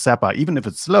amounts over SEPA, even if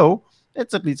it's slow.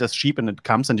 It's at least as cheap, and it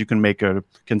comes, and you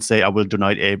can say I will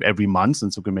donate every month,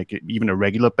 and so you can make it even a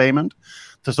regular payment.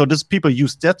 So this people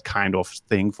use that kind of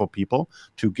thing for people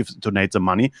to donate the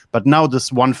money. But now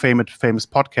this one famous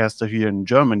podcaster here in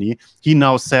Germany, he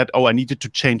now said, "Oh, I needed to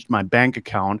change my bank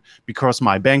account because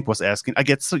my bank was asking.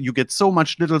 You get so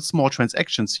much little small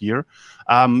transactions here.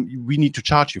 We need to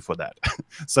charge you for that."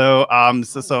 So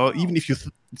even if you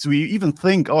even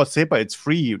think, "Oh, SEPA, it's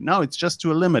free," no, it's just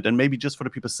to a limit, and maybe just for the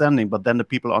people sending. But then the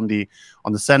people on the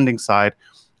sending side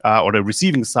or the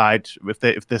receiving side,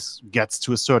 if this gets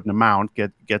to a certain amount,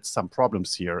 gets some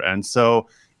problems here. And so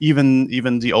even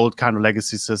the old kind of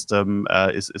legacy system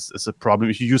is a problem.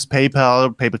 If you use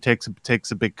PayPal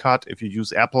takes a big cut. If you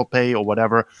use Apple Pay or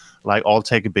whatever, all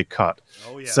take a big cut.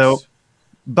 Oh yes. So,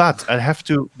 but I have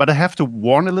to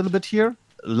warn a little bit here.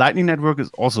 Lightning Network is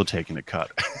also taking a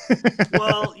cut.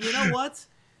 Well, you know what?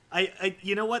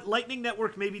 You know what? Lightning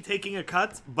Network may be taking a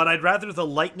cut, but I'd rather the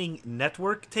Lightning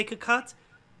Network take a cut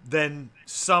than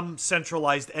some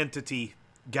centralized entity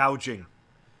gouging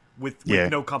with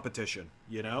no competition.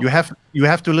 You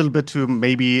have to a little bit to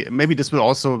maybe this will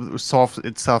also solve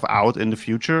itself out in the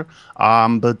future.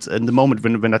 But in the moment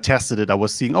when I tested it, I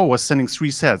was seeing, I was sending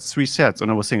three sets,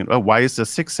 and I was thinking, oh, why is there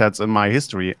 6 sets in my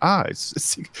history?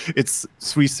 It's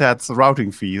 3 sets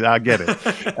routing fee. I get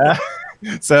it.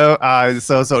 So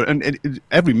and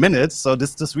every minute, so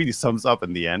this really sums up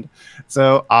in the end.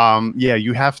 So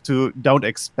you have to don't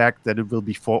expect that it will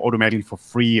be automatically for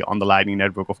free on the Lightning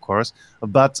Network, of course.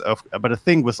 But the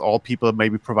thing with all people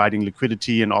maybe providing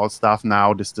liquidity and all stuff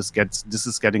now, this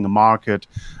is getting a market.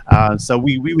 So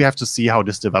we have to see how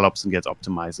this develops and gets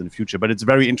optimized in the future. But it's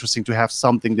very interesting to have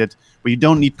something where you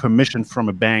don't need permission from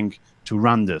a bank to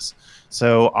run this.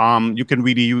 So you can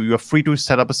really you are free to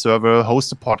set up a server,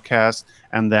 host a podcast,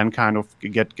 and then kind of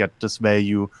get this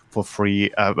value for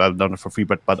free. Not for free,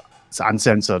 but it's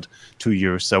uncensored to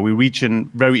you. So we reach in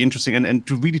very interesting and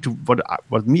to really to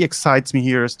what me excites me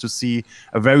here is to see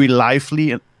a very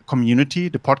lively community.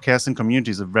 The podcasting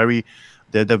community is a very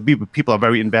the people are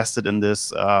very invested in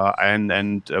this and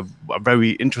are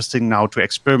very interesting now to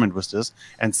experiment with this,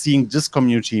 and seeing this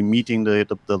community meeting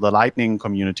the Lightning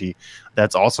community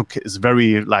that's also is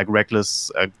very like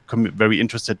reckless, very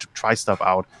interested to try stuff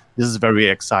out. This is very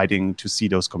exciting to see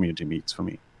those community meets for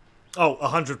me. Oh,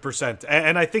 100%.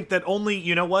 And I think that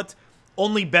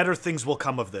only better things will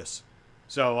come of this.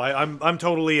 So I'm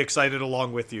totally excited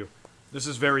along with you. This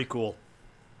is very cool.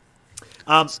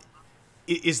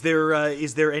 Is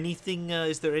there anything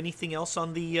else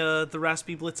on the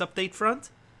Raspberry Blitz update front?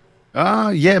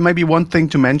 Yeah, maybe one thing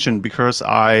to mention, because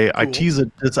I teased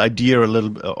this idea a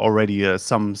little already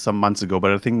some months ago,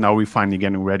 but I think now we're finally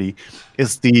getting ready.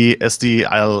 Is the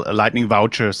Lightning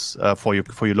vouchers for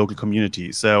your local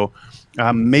community. So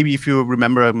maybe if you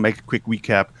remember, make a quick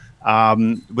recap.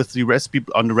 With the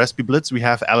Raspberry Blitz, we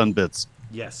have Allen Bits.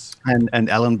 Yes. And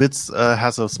Allen Bits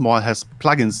has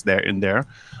plugins there.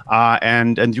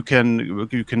 And you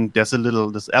can there's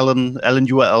this Allen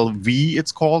URL V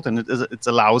it's called, and it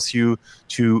allows you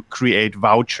to create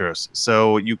vouchers.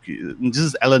 So this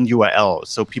is Allen URL,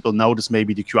 so people notice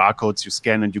maybe the QR codes you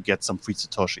scan and you get some free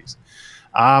satoshis.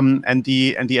 And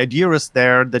the idea is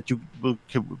there that you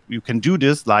can do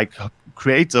this, like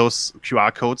create those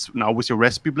QR codes now with your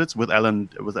Raspberry Blitz with Allen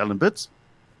Bits.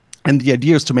 And the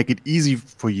idea is to make it easy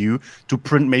for you to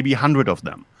print maybe 100 of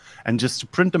them, and just to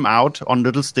print them out on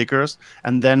little stickers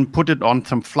and then put it on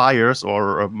some flyers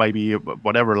or maybe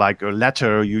whatever, like a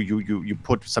letter. You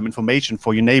put some information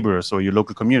for your neighbors or your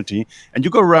local community, and you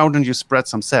go around and you spread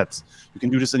some sets. You can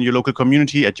do this in your local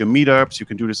community, at your meetups. You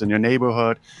can do this in your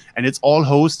neighborhood, and it's all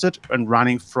hosted and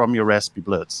running from your Raspberry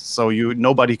Blitz. So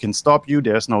nobody can stop you.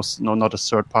 There's not a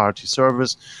third-party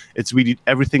service. It's really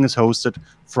everything is hosted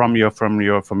from your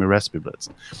Raspberry Blitz.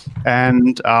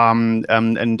 And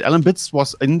Allen Bits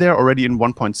was in there already in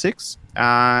 1.6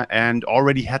 and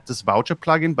already had this voucher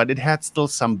plugin, but it had still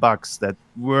some bugs that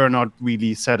were not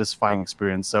really satisfying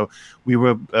experience. So we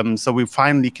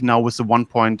finally now with the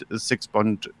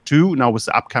 1.6.2, now with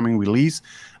the upcoming release,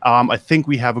 I think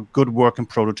we have a good working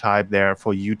prototype there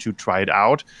for you to try it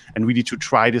out and really to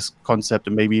try this concept,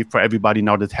 and maybe for everybody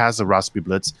now that has a Raspberry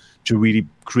Blitz to really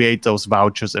create those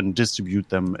vouchers and distribute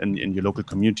them in your local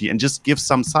community, and just give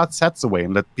some sets away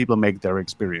and let people make their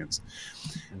experience.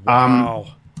 Wow.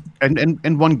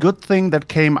 And one good thing that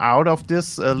came out of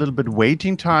this a little bit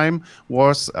waiting time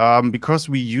was because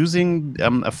we're using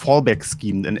a fallback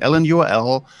scheme. An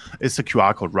LNURL is a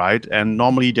QR code, right? And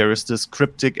normally there is this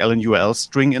cryptic LNURL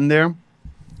string in there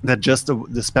that just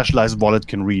the specialized wallet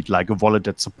can read, like a wallet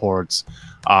that supports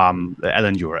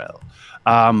LNURL.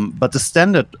 But the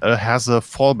standard has a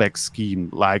fallback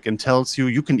scheme, and tells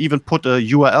you can even put a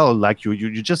URL, like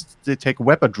you just take a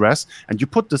web address and you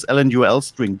put this LNURL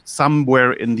string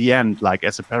somewhere in the end, like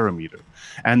as a parameter.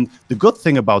 And the good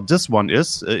thing about this one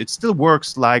is it still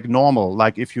works like normal,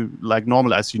 as you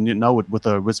know it with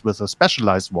a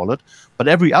specialized wallet. But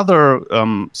every other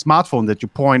smartphone that you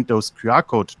point those QR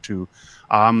code to,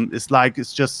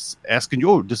 it's just asking you,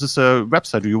 oh, this is a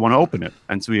website, do you want to open it?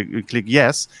 And so you click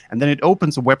yes, and then it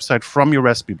opens a website from your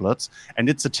Raspberry Blitz, and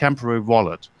it's a temporary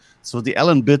wallet. So the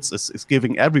Allen Bits is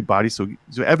giving everybody, so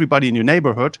everybody in your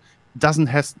neighborhood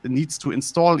needs to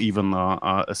install even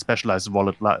a specialized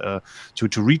wallet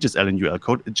to read this LNURL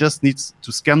code. It just needs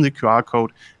to scan the QR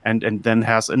code and then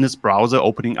has in its browser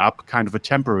opening up kind of a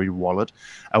temporary wallet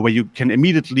where you can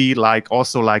immediately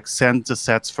send the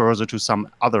sets further to some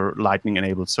other Lightning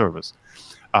enabled service.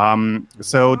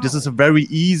 So this is a very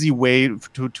easy way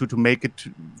to make it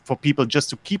for people just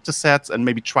to keep the sets and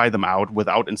maybe try them out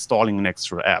without installing an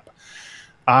extra app.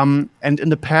 And in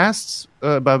the past,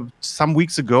 about some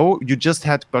weeks ago, you just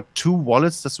had about 2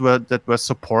 wallets that were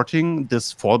supporting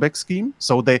this fallback scheme.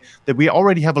 So we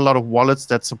already have a lot of wallets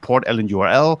that support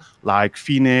LNURL, like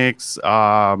Phoenix,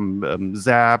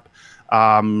 Zap,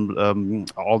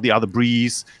 all the other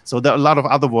Breeze. So there are a lot of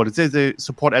other wallets. They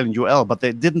support LNURL, but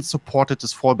they didn't support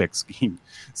this fallback scheme.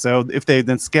 So if they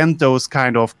then scanned those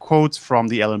kind of codes from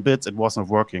the Allen Bits, it wasn't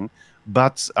working.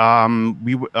 But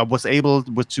we was able,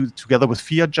 together with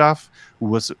FiatJav, who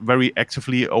was very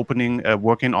actively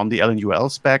working on the LNURL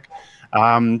spec,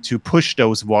 to push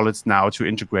those wallets now to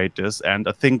integrate this. And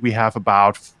I think we have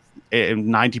about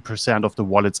 90% of the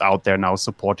wallets out there now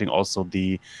supporting also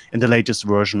in the latest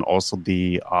version, also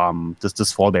this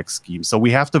fallback scheme. So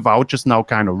we have the vouchers now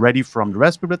kind of ready from the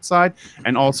Raspberry Pi side,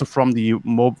 and also from the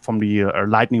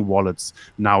Lightning wallets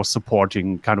now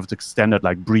supporting kind of the standard,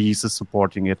 like Breeze is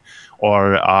supporting it,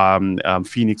 or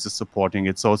Phoenix is supporting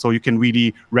it. So you can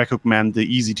really recommend the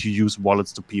easy to use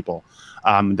wallets to people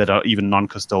that are even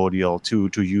non-custodial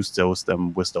to use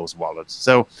them with those wallets.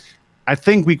 So I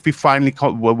think we finally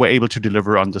were able to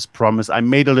deliver on this promise. I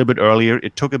made a little bit earlier.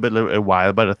 It took a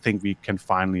while, but I think we can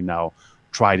finally now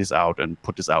try this out and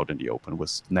put this out in the open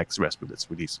with next Raspberry Blitz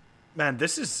release. Man,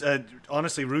 this is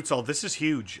honestly, Rootsall, this is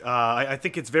huge. I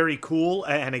think it's very cool,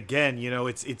 and again,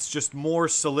 it's just more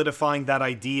solidifying that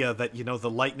idea that the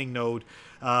Lightning node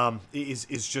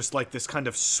is just like this kind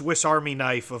of Swiss Army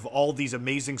knife of all these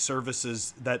amazing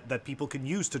services that people can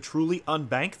use to truly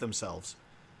unbank themselves.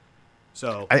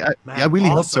 So I really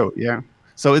hope so. Yeah.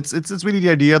 So it's really the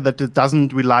idea that it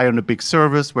doesn't rely on a big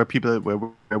service where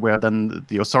where then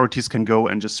the authorities can go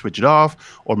and just switch it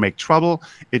off or make trouble.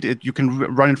 You can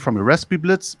run it from a Raspberry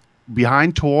Blitz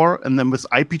behind Tor, and then with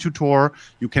IP2 Tor,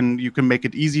 you can make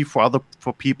it easy for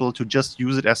people to just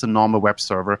use it as a normal web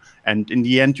server. And in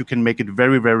the end, you can make it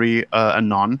very, very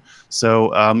anon.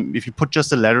 So if you put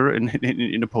just a letter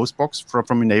in a post box from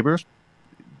your neighbors,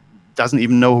 doesn't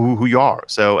even know who you are.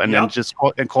 So then just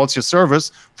calls your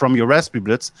service from your Raspberry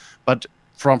Blitz, but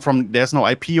from there's no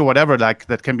IP or whatever like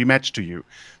that can be matched to you.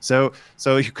 So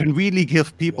you can really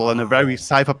give people in a very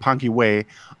cypherpunky way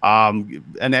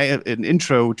an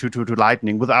intro to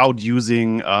Lightning without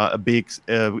using a big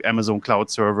Amazon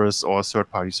cloud service or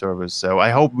third-party service. So I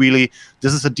hope really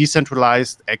this is a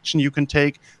decentralized action you can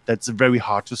take that's very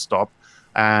hard to stop.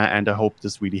 And I hope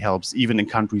this really helps, even in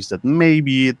countries that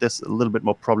maybe this a little bit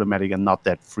more problematic and not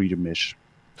that freedom-ish.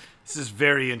 This is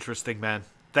very interesting, man.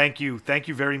 Thank you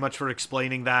very much for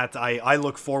explaining that. I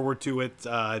look forward to it.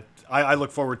 I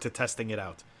look forward to testing it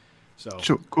out. So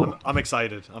sure, cool. I'm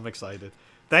excited.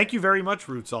 Thank you very much,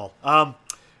 Rootsall.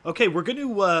 Okay,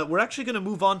 we're actually gonna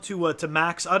move on to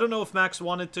Max. I don't know if Max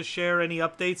wanted to share any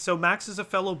updates. So Max is a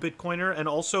fellow Bitcoiner and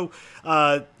also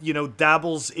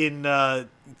dabbles in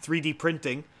 3D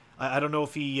printing. I don't know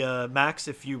if he Max,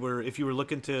 if you were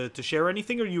looking to share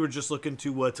anything, or you were just looking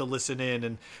to listen in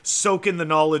and soak in the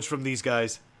knowledge from these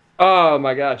guys. Oh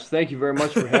my gosh! Thank you very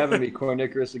much for having me,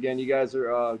 Cornicarus. Again, you guys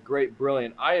are great,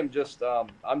 brilliant. I'm just a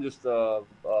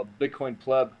Bitcoin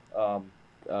pleb.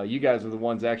 You guys are the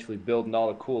ones actually building all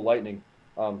the cool Lightning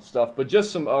stuff. But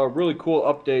just some really cool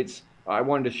updates I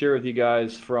wanted to share with you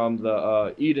guys from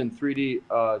the Eden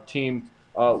 3D team.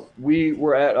 We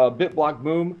were at BitBlock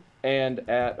Boom and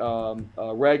at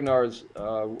Ragnar's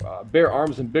Bear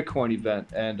Arms and Bitcoin event,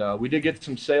 and we did get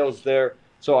some sales there.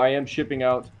 So I am shipping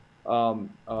out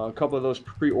a couple of those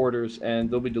pre-orders, and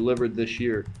they'll be delivered this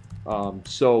year.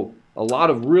 So a lot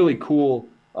of really cool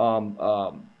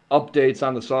updates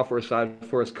on the software side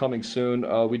for us coming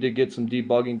soon. We did get some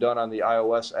debugging done on the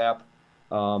iOS app,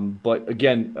 but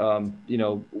again,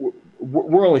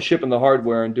 we're only shipping the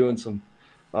hardware and doing some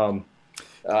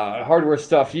hardware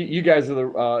stuff. You guys are the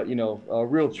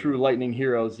real true Lightning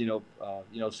heroes.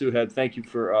 Suhead, thank you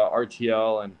for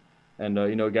RTL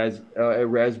and guys at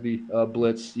Raspberry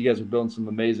Blitz. You guys are building some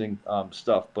amazing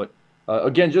stuff. But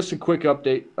again, just a quick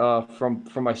update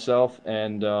from myself,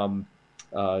 and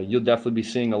you'll definitely be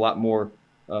seeing a lot more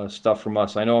stuff from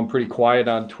us. I know I'm pretty quiet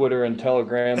on Twitter and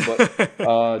Telegram,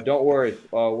 but don't worry,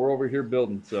 we're over here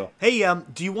building. So hey,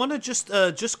 do you want to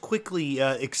just quickly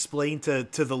explain to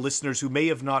the listeners who may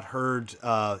have not heard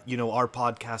our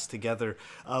podcast together,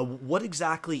 what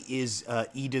exactly is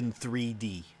Eden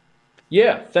 3D?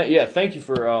 Yeah, thank you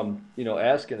for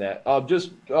asking that.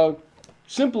 Just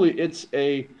simply, it's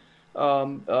a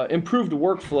improved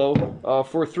workflow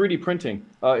for 3D printing.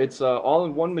 It's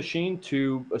all-in-one machine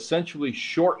to essentially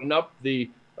shorten up the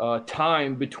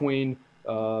time between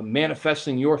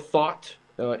manifesting your thought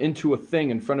into a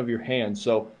thing in front of your hand.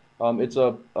 So it's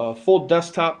a full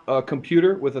desktop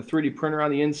computer with a 3D printer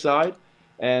on the inside.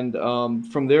 And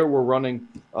from there, we're running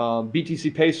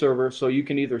BTC Pay Server, so you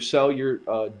can either sell your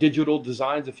digital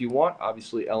designs if you want,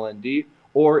 obviously LND,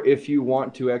 or if you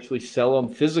want to actually sell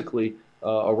them physically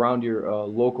around your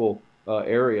local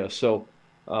area. So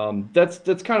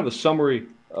that's kind of a summary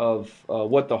of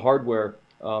what the hardware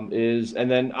is. And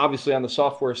then obviously on the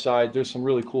software side, there's some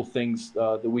really cool things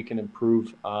that we can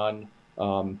improve on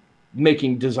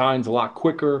making designs a lot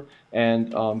quicker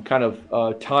and kind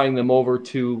of tying them over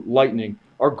to Lightning.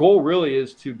 Our goal really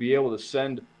is to be able to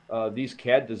send these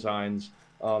CAD designs,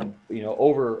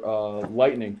 over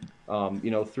Lightning,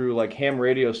 through like ham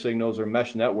radio signals or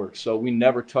mesh networks. So we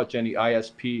never touch any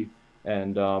ISP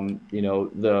And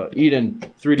the Eden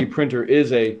 3D printer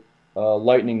is a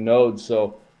Lightning node,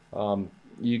 so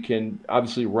you can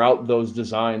obviously route those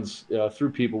designs through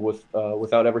people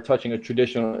without ever touching a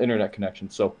traditional internet connection.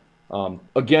 So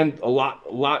again, a lot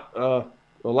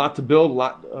to build, a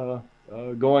lot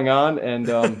going on, and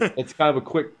it's kind of a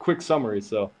quick summary.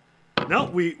 So no,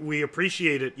 we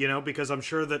appreciate it, because I'm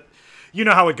sure that you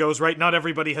know how it goes, right? Not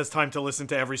everybody has time to listen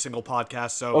to every single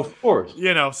podcast, so of course,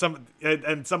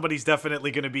 somebody's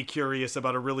definitely going to be curious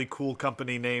about a really cool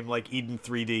company name like Eden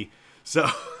 3D. So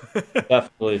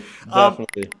definitely.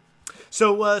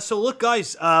 So look,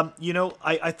 guys.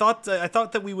 I thought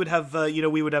that we would have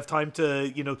time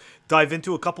to dive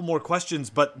into a couple more questions,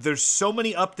 but there's so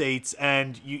many updates,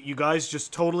 and you guys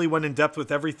just totally went in depth with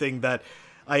everything that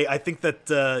I think that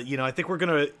I think we're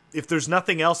gonna, if there's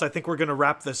nothing else, I think we're gonna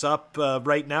wrap this up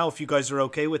right now. If you guys are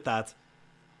okay with that.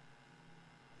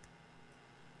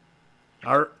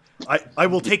 I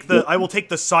will take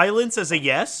the silence as a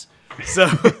yes. So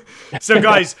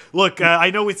guys, look,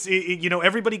 I know it's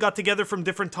everybody got together from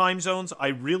different time zones. I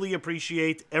really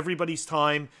appreciate everybody's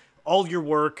time, all your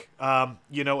work.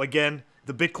 Again,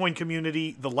 the Bitcoin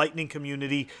community, the Lightning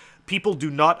community, people do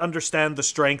not understand the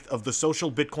strength of the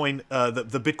social Bitcoin,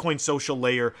 the Bitcoin social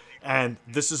layer, and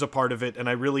this is a part of it. And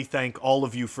I really thank all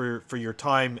of you for your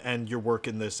time and your work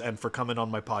in this, and for coming on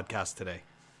my podcast today.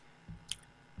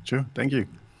 Sure, thank you.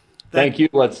 Thank you.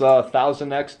 Let's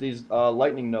 1000x these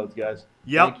Lightning nodes, guys.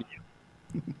 Yep. Thank you.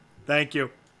 Thank you.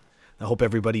 I hope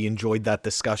everybody enjoyed that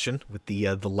discussion with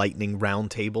the Lightning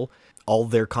Roundtable. All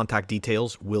their contact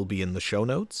details will be in the show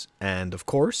notes. And of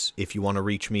course, if you want to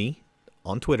reach me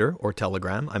on Twitter or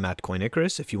Telegram, I'm at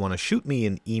CoinIcarus. If you want to shoot me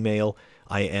an email,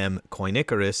 I am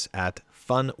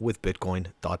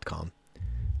coinicarus@funwithbitcoin.com.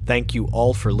 Thank you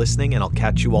all for listening, and I'll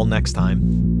catch you all next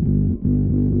time.